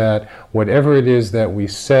is that whatever it is that we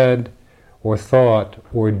said or thought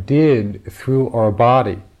or did through our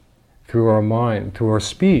body, through our mind, through our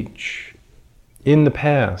speech, in the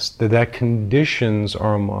past, that conditions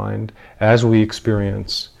our mind as we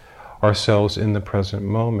experience ourselves in the present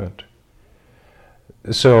moment.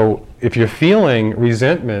 So if you're feeling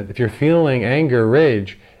resentment, if you're feeling anger,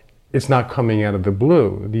 rage, it's not coming out of the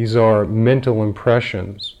blue. These are mental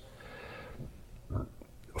impressions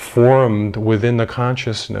formed within the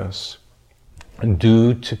consciousness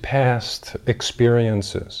due to past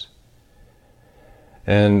experiences.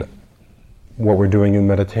 And what we're doing in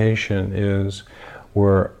meditation is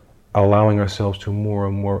we're allowing ourselves to more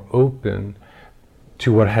and more open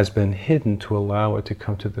to what has been hidden, to allow it to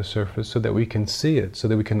come to the surface so that we can see it, so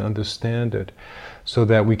that we can understand it, so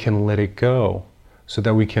that we can let it go, so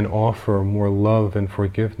that we can offer more love and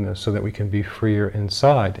forgiveness, so that we can be freer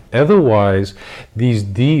inside. Otherwise, these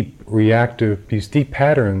deep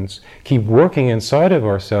patterns keep working inside of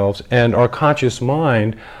ourselves, and our conscious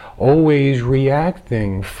mind always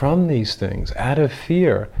reacting from these things out of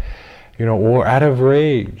fear, or out of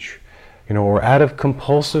rage, or out of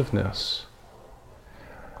compulsiveness.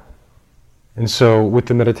 And so with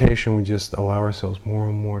the meditation, we just allow ourselves more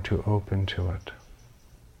and more to open to it.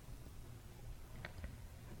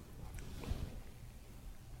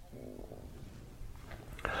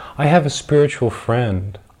 I have a spiritual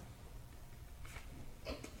friend,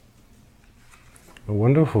 a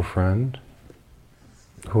wonderful friend,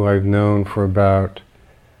 who I've known for about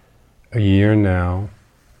a year now.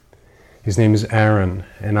 His name is Aaron,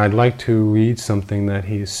 and I'd like to read something that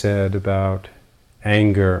he said about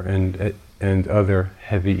anger and other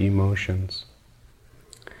heavy emotions.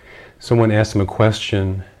 Someone asked him a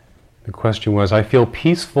question. The question was, I feel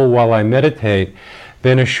peaceful while I meditate,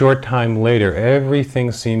 then a short time later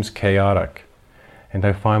everything seems chaotic, and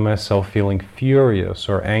I find myself feeling furious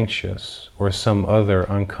or anxious or some other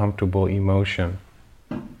uncomfortable emotion.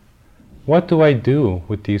 What do I do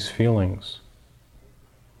with these feelings?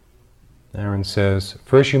 Aaron says,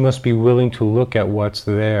 first you must be willing to look at what's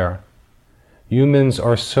there. Humans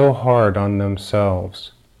are so hard on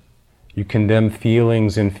themselves. You condemn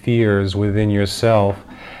feelings and fears within yourself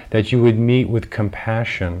that you would meet with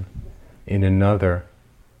compassion in another.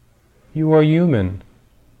 You are human.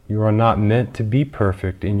 You are not meant to be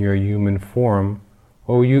perfect in your human form,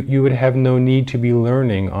 or you would have no need to be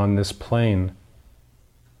learning on this plane.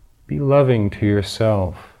 Be loving to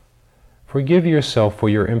yourself. Forgive yourself for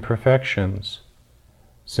your imperfections.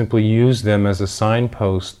 Simply use them as a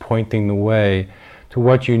signpost pointing the way to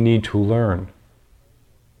what you need to learn.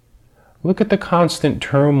 Look at the constant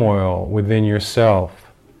turmoil within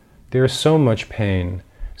yourself. There is so much pain,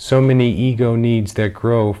 so many ego needs that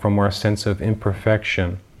grow from our sense of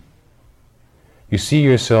imperfection. You see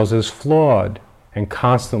yourselves as flawed and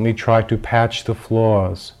constantly try to patch the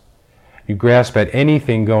flaws. You grasp at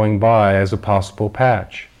anything going by as a possible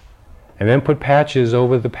patch, and then put patches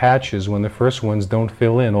over the patches when the first ones don't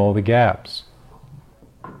fill in all the gaps.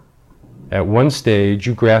 At one stage,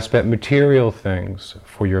 you grasp at material things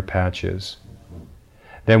for your patches.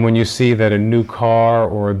 Then when you see that a new car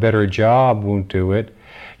or a better job won't do it,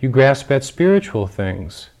 you grasp at spiritual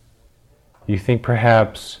things. You think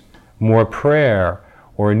perhaps more prayer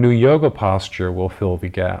or a new yoga posture will fill the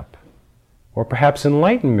gap. Or perhaps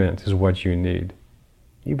enlightenment is what you need.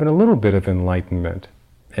 Even a little bit of enlightenment,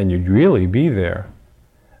 and you'd really be there.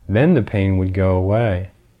 Then the pain would go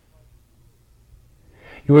away.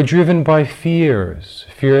 You are driven by fears,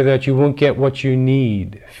 fear that you won't get what you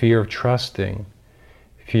need, fear of trusting,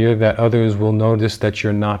 fear that others will notice that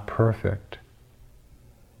you're not perfect.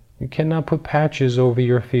 You cannot put patches over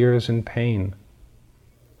your fears and pain.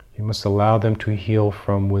 You must allow them to heal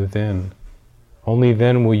from within. Only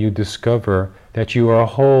then will you discover that you are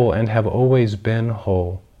whole and have always been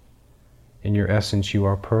whole. In your essence, you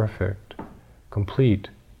are perfect, complete,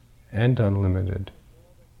 and unlimited.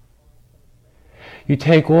 You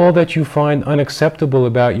take all that you find unacceptable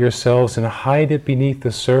about yourselves and hide it beneath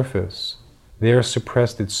the surface. There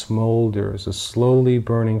suppressed it smolders, a slowly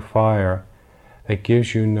burning fire that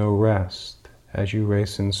gives you no rest as you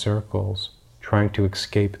race in circles, trying to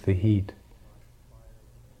escape the heat.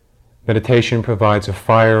 Meditation provides a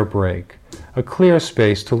fire break, a clear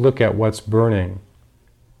space to look at what's burning.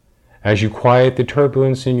 As you quiet the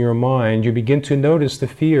turbulence in your mind, you begin to notice the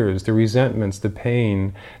fears, the resentments, the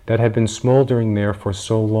pain that have been smoldering there for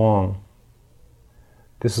so long.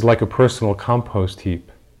 This is like a personal compost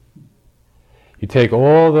heap. You take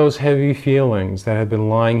all those heavy feelings that have been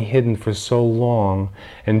lying hidden for so long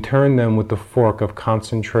and turn them with the fork of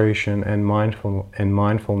concentration and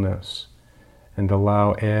mindfulness, and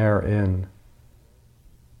allow air in.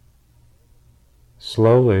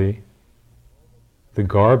 Slowly, the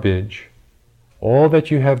garbage, all that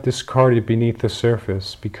you have discarded beneath the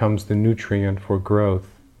surface, becomes the nutrient for growth.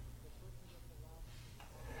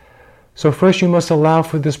 So first you must allow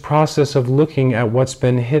for this process of looking at what's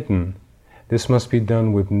been hidden. This must be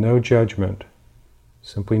done with no judgment.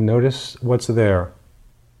 Simply notice what's there.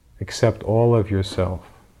 Accept all of yourself.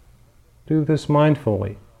 Do this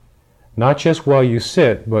mindfully, not just while you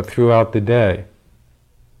sit, but throughout the day.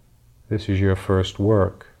 This is your first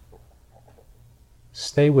work.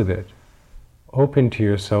 Stay with it. Open to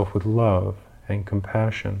yourself with love and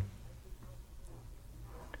compassion.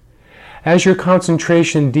 As your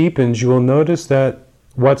concentration deepens, you will notice that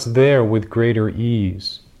what's there with greater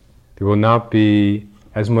ease. There will not be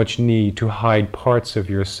as much need to hide parts of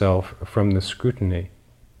yourself from the scrutiny.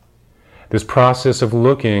 This process of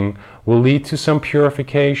looking will lead to some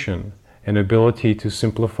purification, an ability to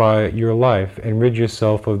simplify your life and rid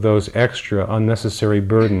yourself of those extra unnecessary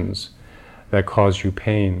burdens that cause you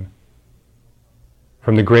pain.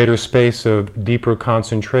 From the greater space of deeper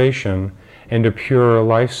concentration and a purer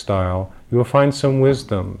lifestyle, you will find some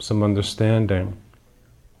wisdom, some understanding.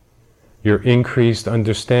 Your increased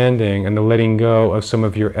understanding and the letting go of some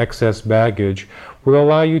of your excess baggage will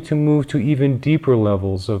allow you to move to even deeper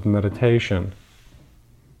levels of meditation.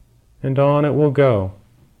 And on it will go.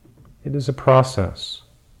 It is a process.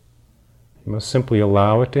 You must simply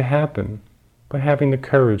allow it to happen by having the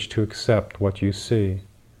courage to accept what you see,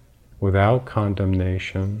 without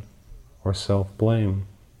condemnation or self-blame.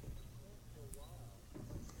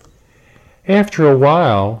 After a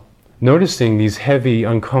while, noticing these heavy,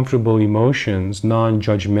 uncomfortable emotions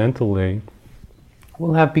non-judgmentally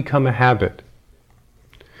will have become a habit.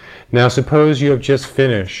 Now suppose you have just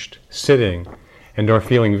finished sitting and are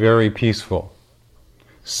feeling very peaceful.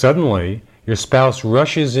 Suddenly, your spouse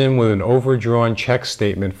rushes in with an overdrawn check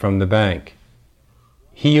statement from the bank.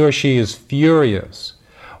 He or she is furious.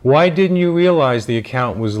 Why didn't you realize the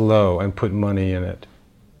account was low and put money in it?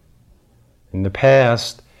 In the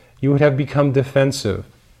past, you would have become defensive.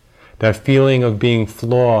 That feeling of being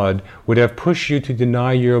flawed would have pushed you to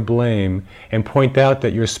deny your blame and point out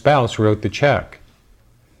that your spouse wrote the check.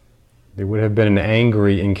 There would have been an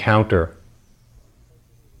angry encounter.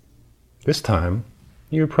 This time,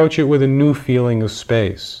 you approach it with a new feeling of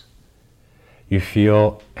space. You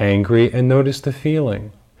feel angry and notice the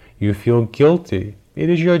feeling. You feel guilty. It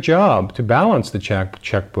is your job to balance the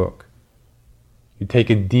checkbook. You take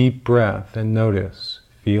a deep breath and notice,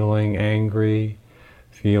 feeling angry,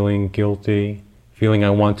 feeling guilty, feeling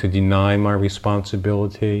I want to deny my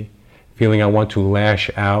responsibility, feeling I want to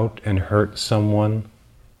lash out and hurt someone.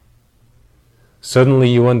 Suddenly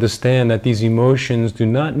you understand that these emotions do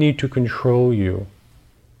not need to control you.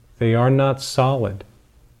 They are not solid,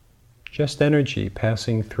 just energy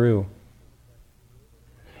passing through.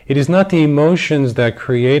 It is not the emotions that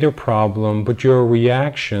create a problem, but your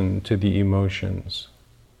reaction to the emotions.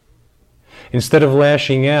 Instead of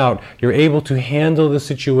lashing out, you're able to handle the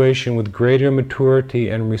situation with greater maturity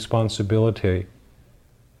and responsibility.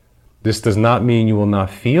 This does not mean you will not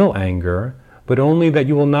feel anger, but only that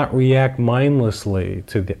you will not react mindlessly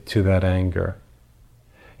to that anger.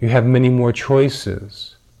 You have many more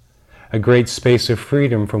choices, a great space of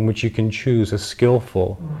freedom from which you can choose a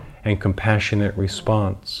skillful and compassionate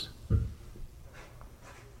response.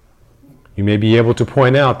 You may be able to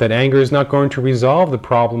point out that anger is not going to resolve the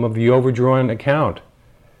problem of the overdrawn account.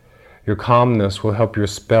 Your calmness will help your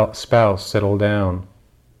spouse settle down.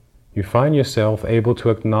 You find yourself able to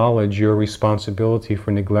acknowledge your responsibility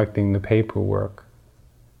for neglecting the paperwork.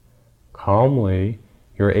 Calmly,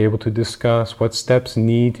 you're able to discuss what steps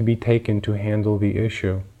need to be taken to handle the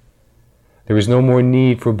issue. There is no more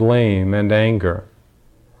need for blame and anger.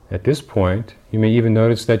 At this point, you may even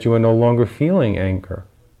notice that you are no longer feeling anger.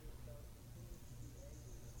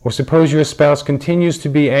 Or suppose your spouse continues to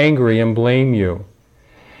be angry and blame you.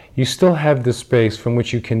 You still have the space from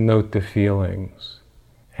which you can note the feelings.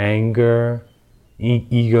 Anger,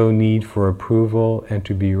 ego need for approval and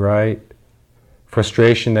to be right,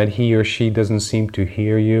 frustration that he or she doesn't seem to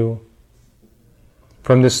hear you.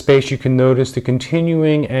 From this space you can notice the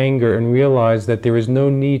continuing anger and realize that there is no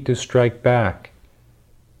need to strike back.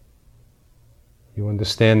 You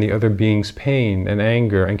understand the other being's pain and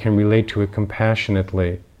anger and can relate to it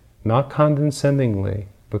compassionately, not condescendingly,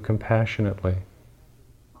 but compassionately.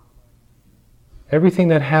 Everything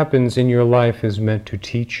that happens in your life is meant to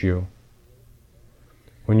teach you.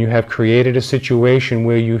 When you have created a situation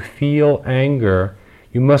where you feel anger,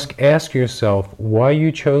 you must ask yourself why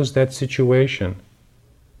you chose that situation.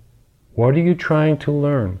 What are you trying to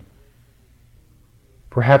learn?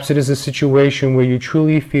 Perhaps it is a situation where you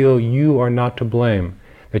truly feel you are not to blame,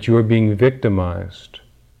 that you are being victimized.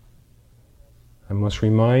 I must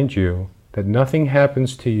remind you that nothing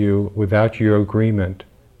happens to you without your agreement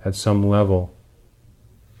at some level.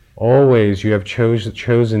 Always you have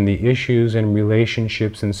chosen the issues and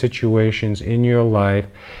relationships and situations in your life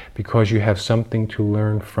because you have something to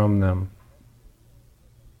learn from them.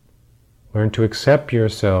 Learn to accept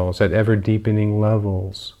yourselves at ever-deepening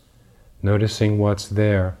levels, noticing what's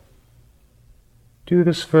there. Do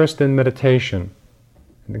this first in meditation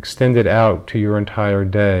and extend it out to your entire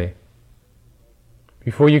day.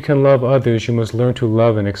 Before you can love others, you must learn to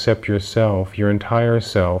love and accept yourself, your entire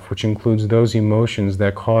self, which includes those emotions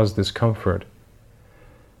that cause discomfort.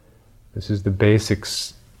 This is a basic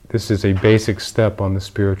step on the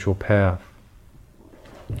spiritual path.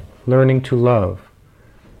 Learning to love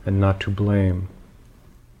and not to blame.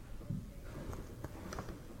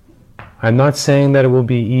 I'm not saying that it will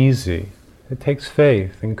be easy. It takes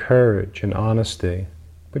faith and courage and honesty,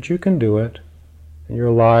 but you can do it. And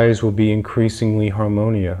your lives will be increasingly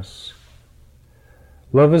harmonious.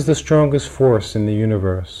 Love is the strongest force in the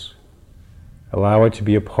universe. Allow it to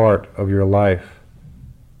be a part of your life.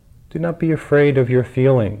 Do not be afraid of your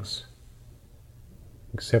feelings.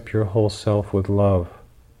 Accept your whole self with love.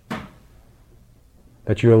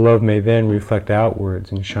 That your love may then reflect outwards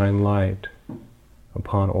and shine light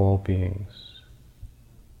upon all beings.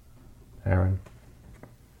 Aaron.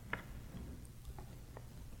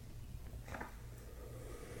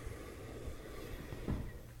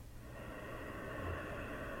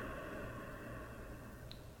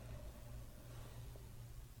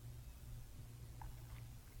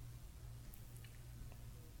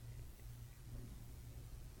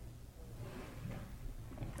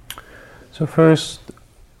 So first,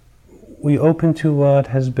 we open to what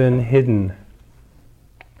has been hidden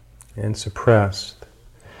and suppressed.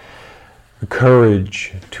 The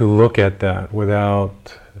courage to look at that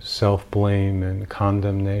without self-blame and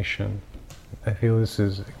condemnation. I feel this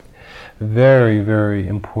is a very, very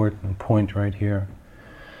important point right here.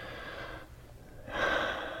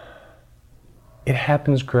 It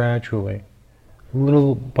happens gradually,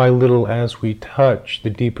 little by little, as we touch the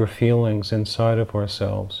deeper feelings inside of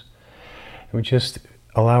ourselves. And we just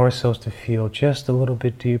allow ourselves to feel just a little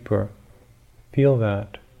bit deeper. Feel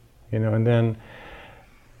that, and then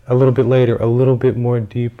a little bit later, a little bit more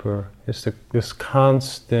deeper. It's this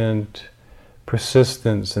constant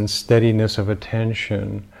persistence and steadiness of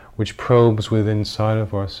attention which probes within inside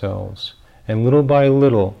of ourselves. And little by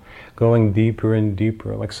little, going deeper and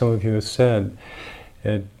deeper. Like some of you have said,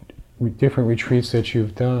 at different retreats that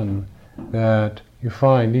you've done, that you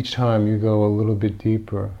find each time you go a little bit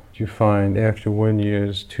deeper, you find after 1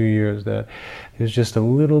 year, 2 years, that there's just a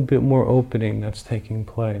little bit more opening that's taking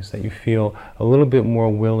place, that you feel a little bit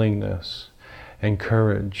more willingness and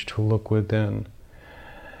courage to look within.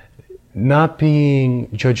 Not being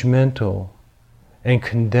judgmental and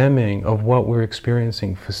condemning of what we're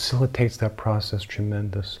experiencing facilitates that process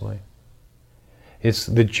tremendously. It's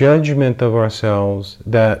the judgment of ourselves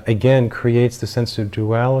that, again, creates the sense of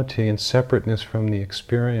duality and separateness from the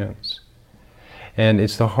experience. And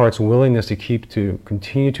it's the heart's willingness to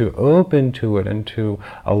continue to open to it and to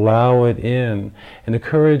allow it in, and the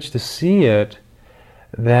courage to see it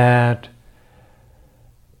that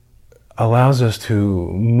allows us to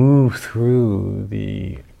move through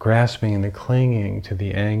the grasping and the clinging to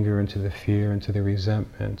the anger and to the fear and to the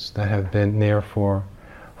resentments that have been there for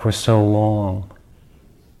so long.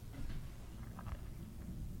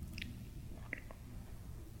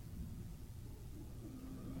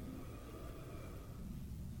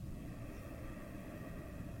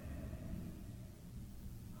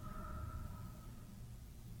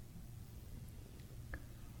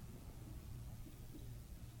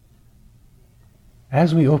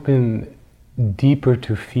 As we open deeper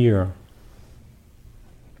to fear,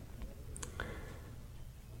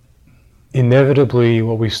 inevitably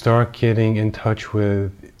what we start getting in touch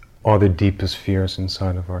with are the deepest fears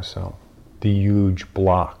inside of ourselves, the huge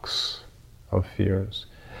blocks of fears.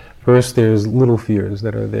 First, there's little fears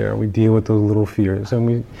that are there. We deal with those little fears,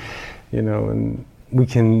 and we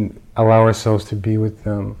can allow ourselves to be with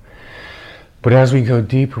them. But as we go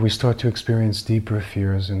deeper, we start to experience deeper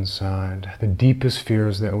fears inside, the deepest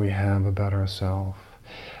fears that we have about ourselves.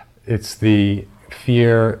 It's the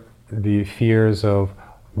fears of,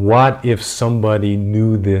 what if somebody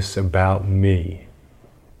knew this about me?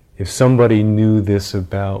 If somebody knew this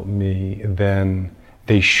about me, then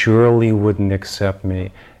they surely wouldn't accept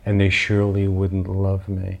me, and they surely wouldn't love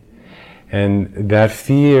me. And that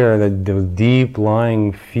fear, those deep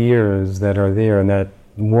lying fears that are there, and that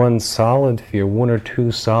one solid fear, one or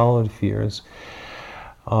two solid fears,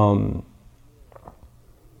 and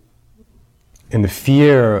the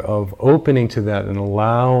fear of opening to that and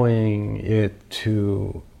allowing it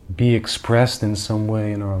to be expressed in some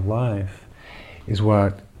way in our life is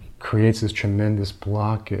what creates this tremendous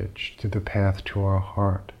blockage to the path to our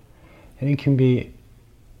heart. And it can be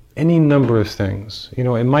any number of things. It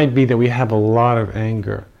might be that we have a lot of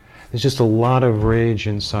anger. There's just a lot of rage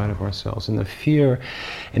inside of ourselves. And the fear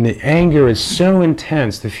and the anger is so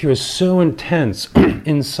intense, the fear is so intense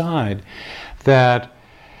inside that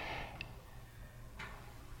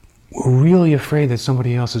we're really afraid that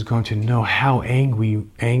somebody else is going to know how angry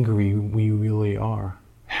we really are.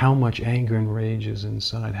 How much anger and rage is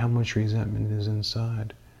inside, how much resentment is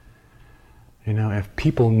inside. If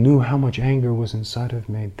people knew how much anger was inside of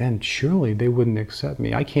me, then surely they wouldn't accept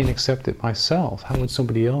me. I can't accept it myself. How would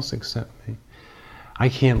somebody else accept me? I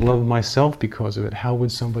can't love myself because of it. How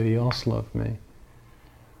would somebody else love me?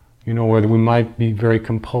 Or we might be very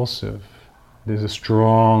compulsive.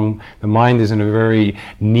 The mind is in a very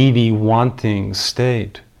needy, wanting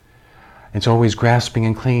state. It's always grasping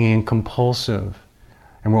and clinging and compulsive.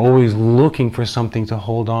 And we're always looking for something to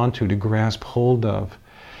hold on to grasp hold of,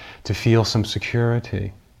 to feel some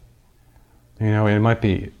security. It might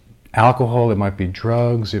be alcohol, it might be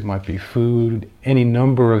drugs, it might be food, any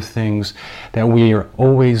number of things that we are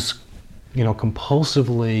always,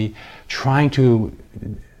 compulsively trying to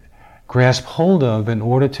grasp hold of in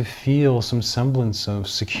order to feel some semblance of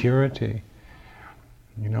security.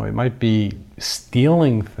 It might be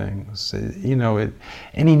stealing things,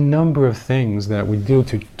 any number of things that we do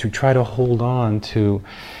to try to hold on to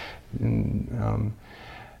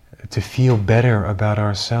feel better about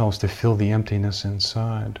ourselves, to fill the emptiness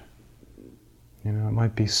inside. It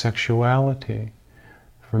might be sexuality.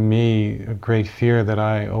 For me, a great fear that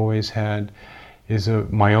I always had is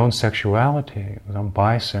my own sexuality. I'm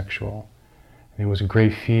bisexual. And it was a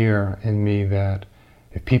great fear in me that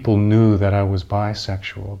if people knew that I was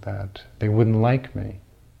bisexual, that they wouldn't like me,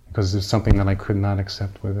 because there's something that I could not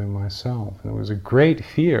accept within myself. And it was a great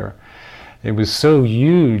fear. It was so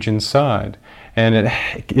huge inside. And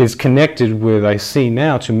it is connected with, I see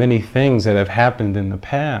now, to many things that have happened in the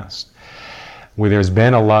past, where there's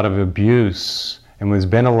been a lot of abuse, and there's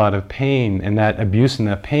been a lot of pain, and that abuse and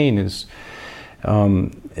that pain is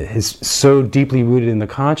so deeply rooted in the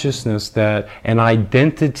consciousness that an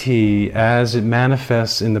identity as it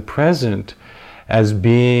manifests in the present as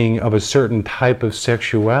being of a certain type of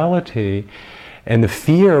sexuality, and the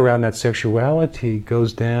fear around that sexuality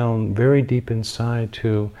goes down very deep inside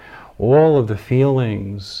to all of the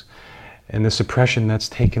feelings and the suppression that's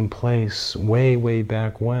taken place way, way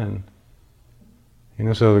back when.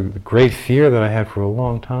 So the great fear that I had for a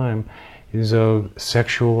long time is of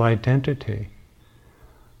sexual identity.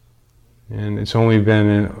 And it's only been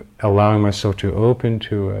in allowing myself to open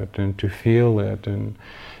to it and to feel it and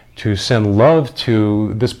to send love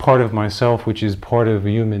to this part of myself, which is part of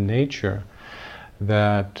human nature,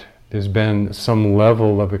 that there's been some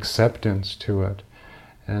level of acceptance to it,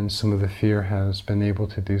 and some of the fear has been able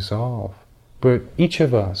to dissolve. But each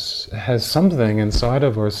of us has something inside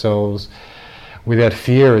of ourselves where that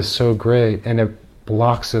fear is so great, and it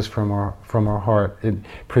blocks us from our heart. It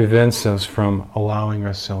prevents us from allowing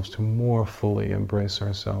ourselves to more fully embrace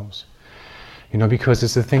ourselves. Because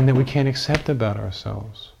it's the thing that we can't accept about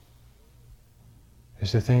ourselves.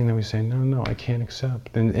 It's the thing that we say, no, I can't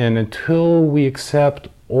accept. And until we accept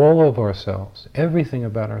all of ourselves, everything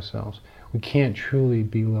about ourselves, we can't truly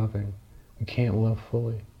be loving. We can't love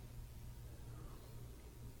fully.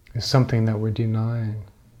 It's something that we're denying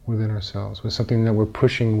within ourselves. It's something that we're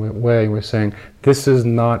pushing away. We're saying, this is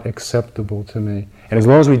not acceptable to me. And as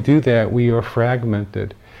long as we do that, we are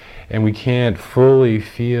fragmented. And we can't fully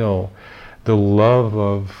feel the love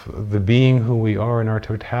of the being who we are in our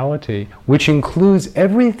totality, which includes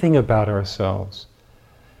everything about ourselves,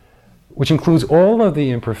 which includes all of the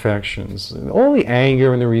imperfections, all the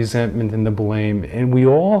anger and the resentment and the blame, and we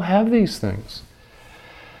all have these things.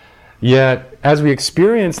 Yet, as we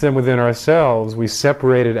experience them within ourselves, we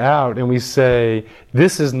separate it out and we say,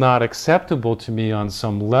 this is not acceptable to me on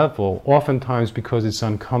some level, oftentimes because it's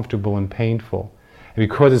uncomfortable and painful. And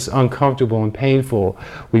because it's uncomfortable and painful,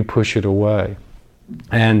 we push it away.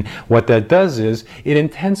 And what that does is, it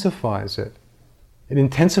intensifies it. It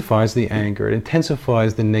intensifies the anger, it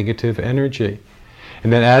intensifies the negative energy.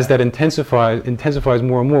 And then as that intensifies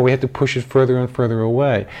more and more, we have to push it further and further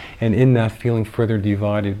away. And in that, feeling further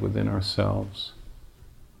divided within ourselves.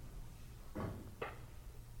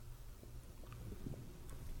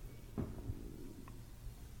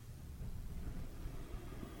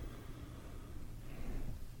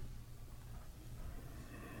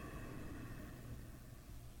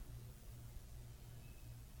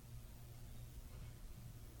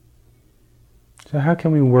 So how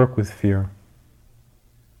can we work with fear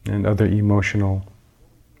and other emotional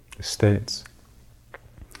states?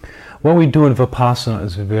 What we do in Vipassana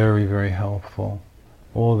is very, very helpful.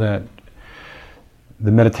 All that,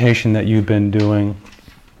 the meditation that you've been doing,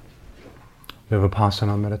 the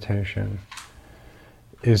Vipassana meditation,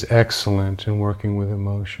 is excellent in working with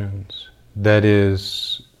emotions. That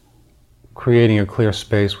is, creating a clear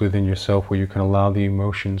space within yourself where you can allow the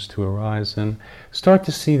emotions to arise and start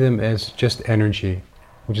to see them as just energy,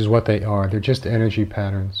 which is what they are. They're just energy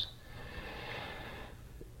patterns.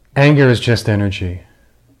 Anger is just energy.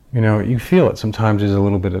 You feel it. Sometimes there's a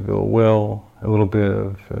little bit of ill will, a little bit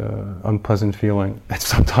of unpleasant feeling. And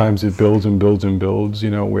sometimes it builds and builds and builds,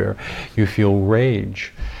 where you feel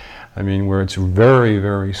rage. Where it's very,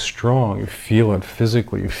 very strong. You feel it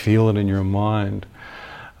physically, you feel it in your mind.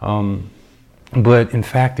 But in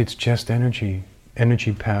fact, it's just energy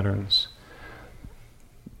patterns.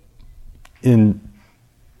 In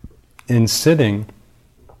sitting,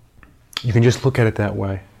 you can just look at it that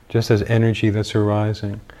way, just as energy that's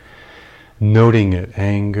arising, noting it,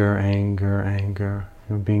 anger, anger, anger,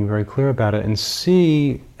 being very clear about it, and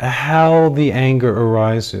see how the anger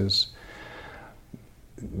arises.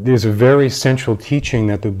 There's a very central teaching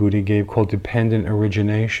that the Buddha gave called dependent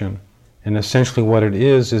origination. And essentially what it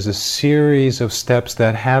is a series of steps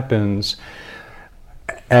that happens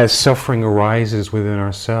as suffering arises within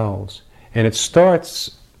ourselves. And it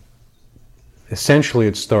starts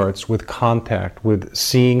with contact, with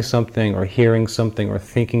seeing something or hearing something or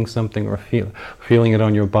thinking something or feeling it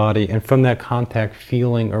on your body. And from that contact,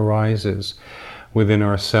 feeling arises within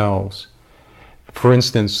ourselves. For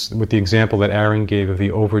instance, with the example that Aaron gave of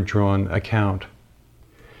the overdrawn account,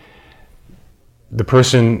 the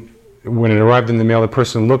person, when it arrived in the mail, the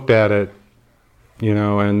person looked at it,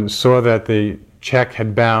 and saw that the check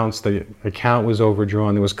had bounced, the account was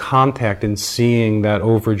overdrawn. There was contact in seeing that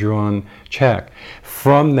overdrawn check.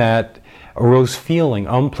 From that arose feeling,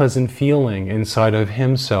 unpleasant feeling inside of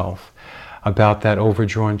himself about that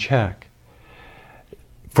overdrawn check.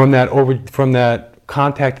 From that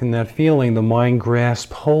contact and that feeling, the mind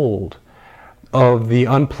grasped hold of the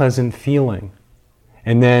unpleasant feeling.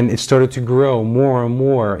 And then it started to grow more and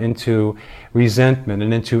more into resentment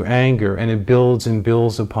and into anger, and it builds and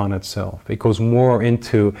builds upon itself. It goes more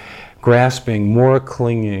into grasping, more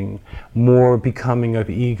clinging, more becoming of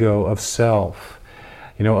ego, of self,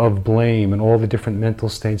 of blame, and all the different mental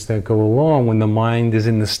states that go along when the mind is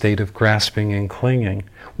in the state of grasping and clinging.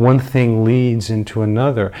 One thing leads into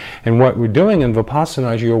another. And what we're doing in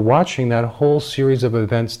Vipassana is you're watching that whole series of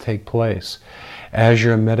events take place. As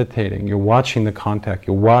you're meditating, you're watching the contact,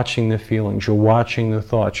 you're watching the feelings, you're watching the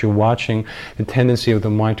thoughts, you're watching the tendency of the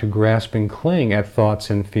mind to grasp and cling at thoughts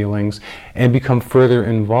and feelings, and become further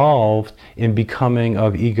involved in becoming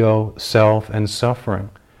of ego, self, and suffering.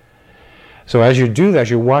 So as you do that,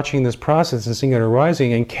 you're watching this process and seeing it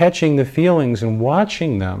arising and catching the feelings and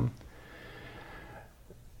watching them,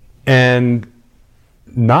 and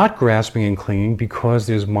not grasping and clinging because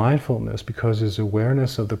there's mindfulness, because there's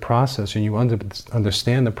awareness of the process, and you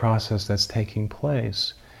understand the process that's taking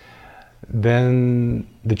place. Then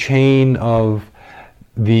the chain of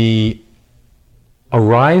the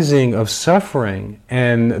arising of suffering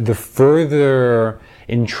and the further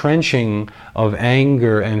entrenching of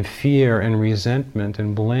anger and fear and resentment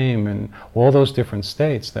and blame and all those different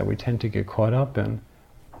states that we tend to get caught up in,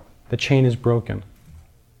 the chain is broken.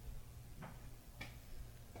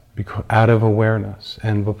 Because out of awareness,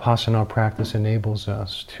 and Vipassana practice enables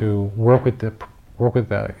us to work with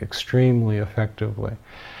that extremely effectively.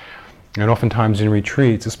 And oftentimes in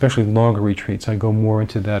retreats, especially longer retreats, I go more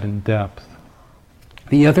into that in depth.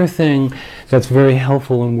 The other thing that's very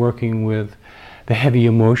helpful in working with the heavy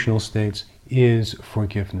emotional states is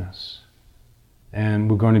forgiveness.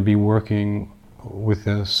 And we're going to be working with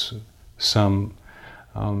this some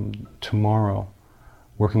tomorrow,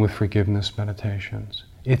 working with forgiveness meditations.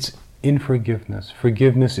 It's in forgiveness.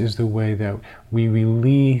 Forgiveness is the way that we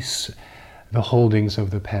release the holdings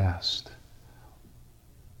of the past.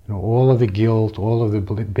 All of the guilt, all of the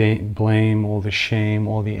blame, all the shame,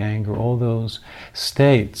 all the anger, all those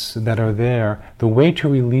states that are there, the way to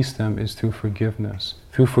release them is through forgiveness,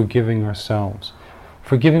 through forgiving ourselves.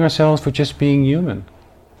 Forgiving ourselves for just being human.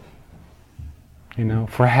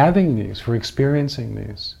 For having these, for experiencing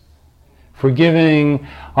these. Forgiving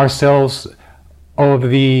ourselves of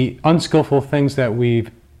the unskillful things that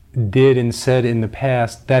we've did and said in the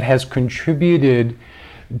past that has contributed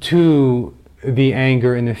to the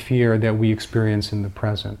anger and the fear that we experience in the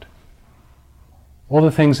present. All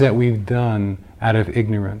the things that we've done out of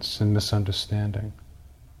ignorance and misunderstanding.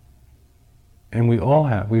 And we all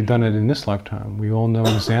have. We've done it in this lifetime. We all know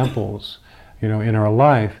examples, in our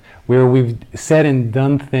life where we've said and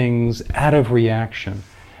done things out of reaction,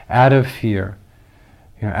 out of fear,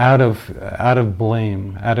 out of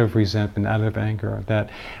blame, out of resentment, out of anger,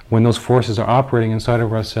 that when those forces are operating inside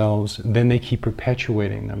of ourselves, then they keep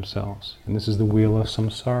perpetuating themselves. And this is the wheel of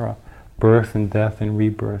samsara, birth and death and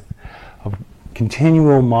rebirth, of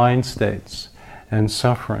continual mind states and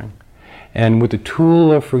suffering. And with the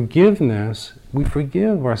tool of forgiveness, we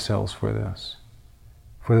forgive ourselves for this,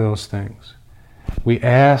 for those things. We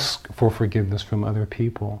ask for forgiveness from other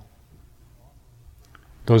people,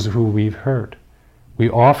 those who we've hurt. We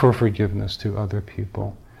offer forgiveness to other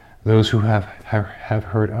people, those who have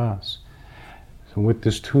hurt us. So with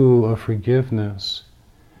this tool of forgiveness,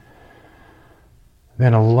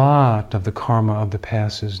 then a lot of the karma of the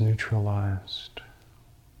past is neutralized.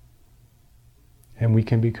 And we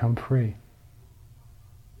can become free.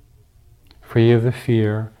 Free of the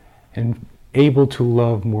fear and able to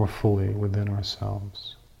love more fully within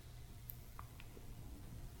ourselves.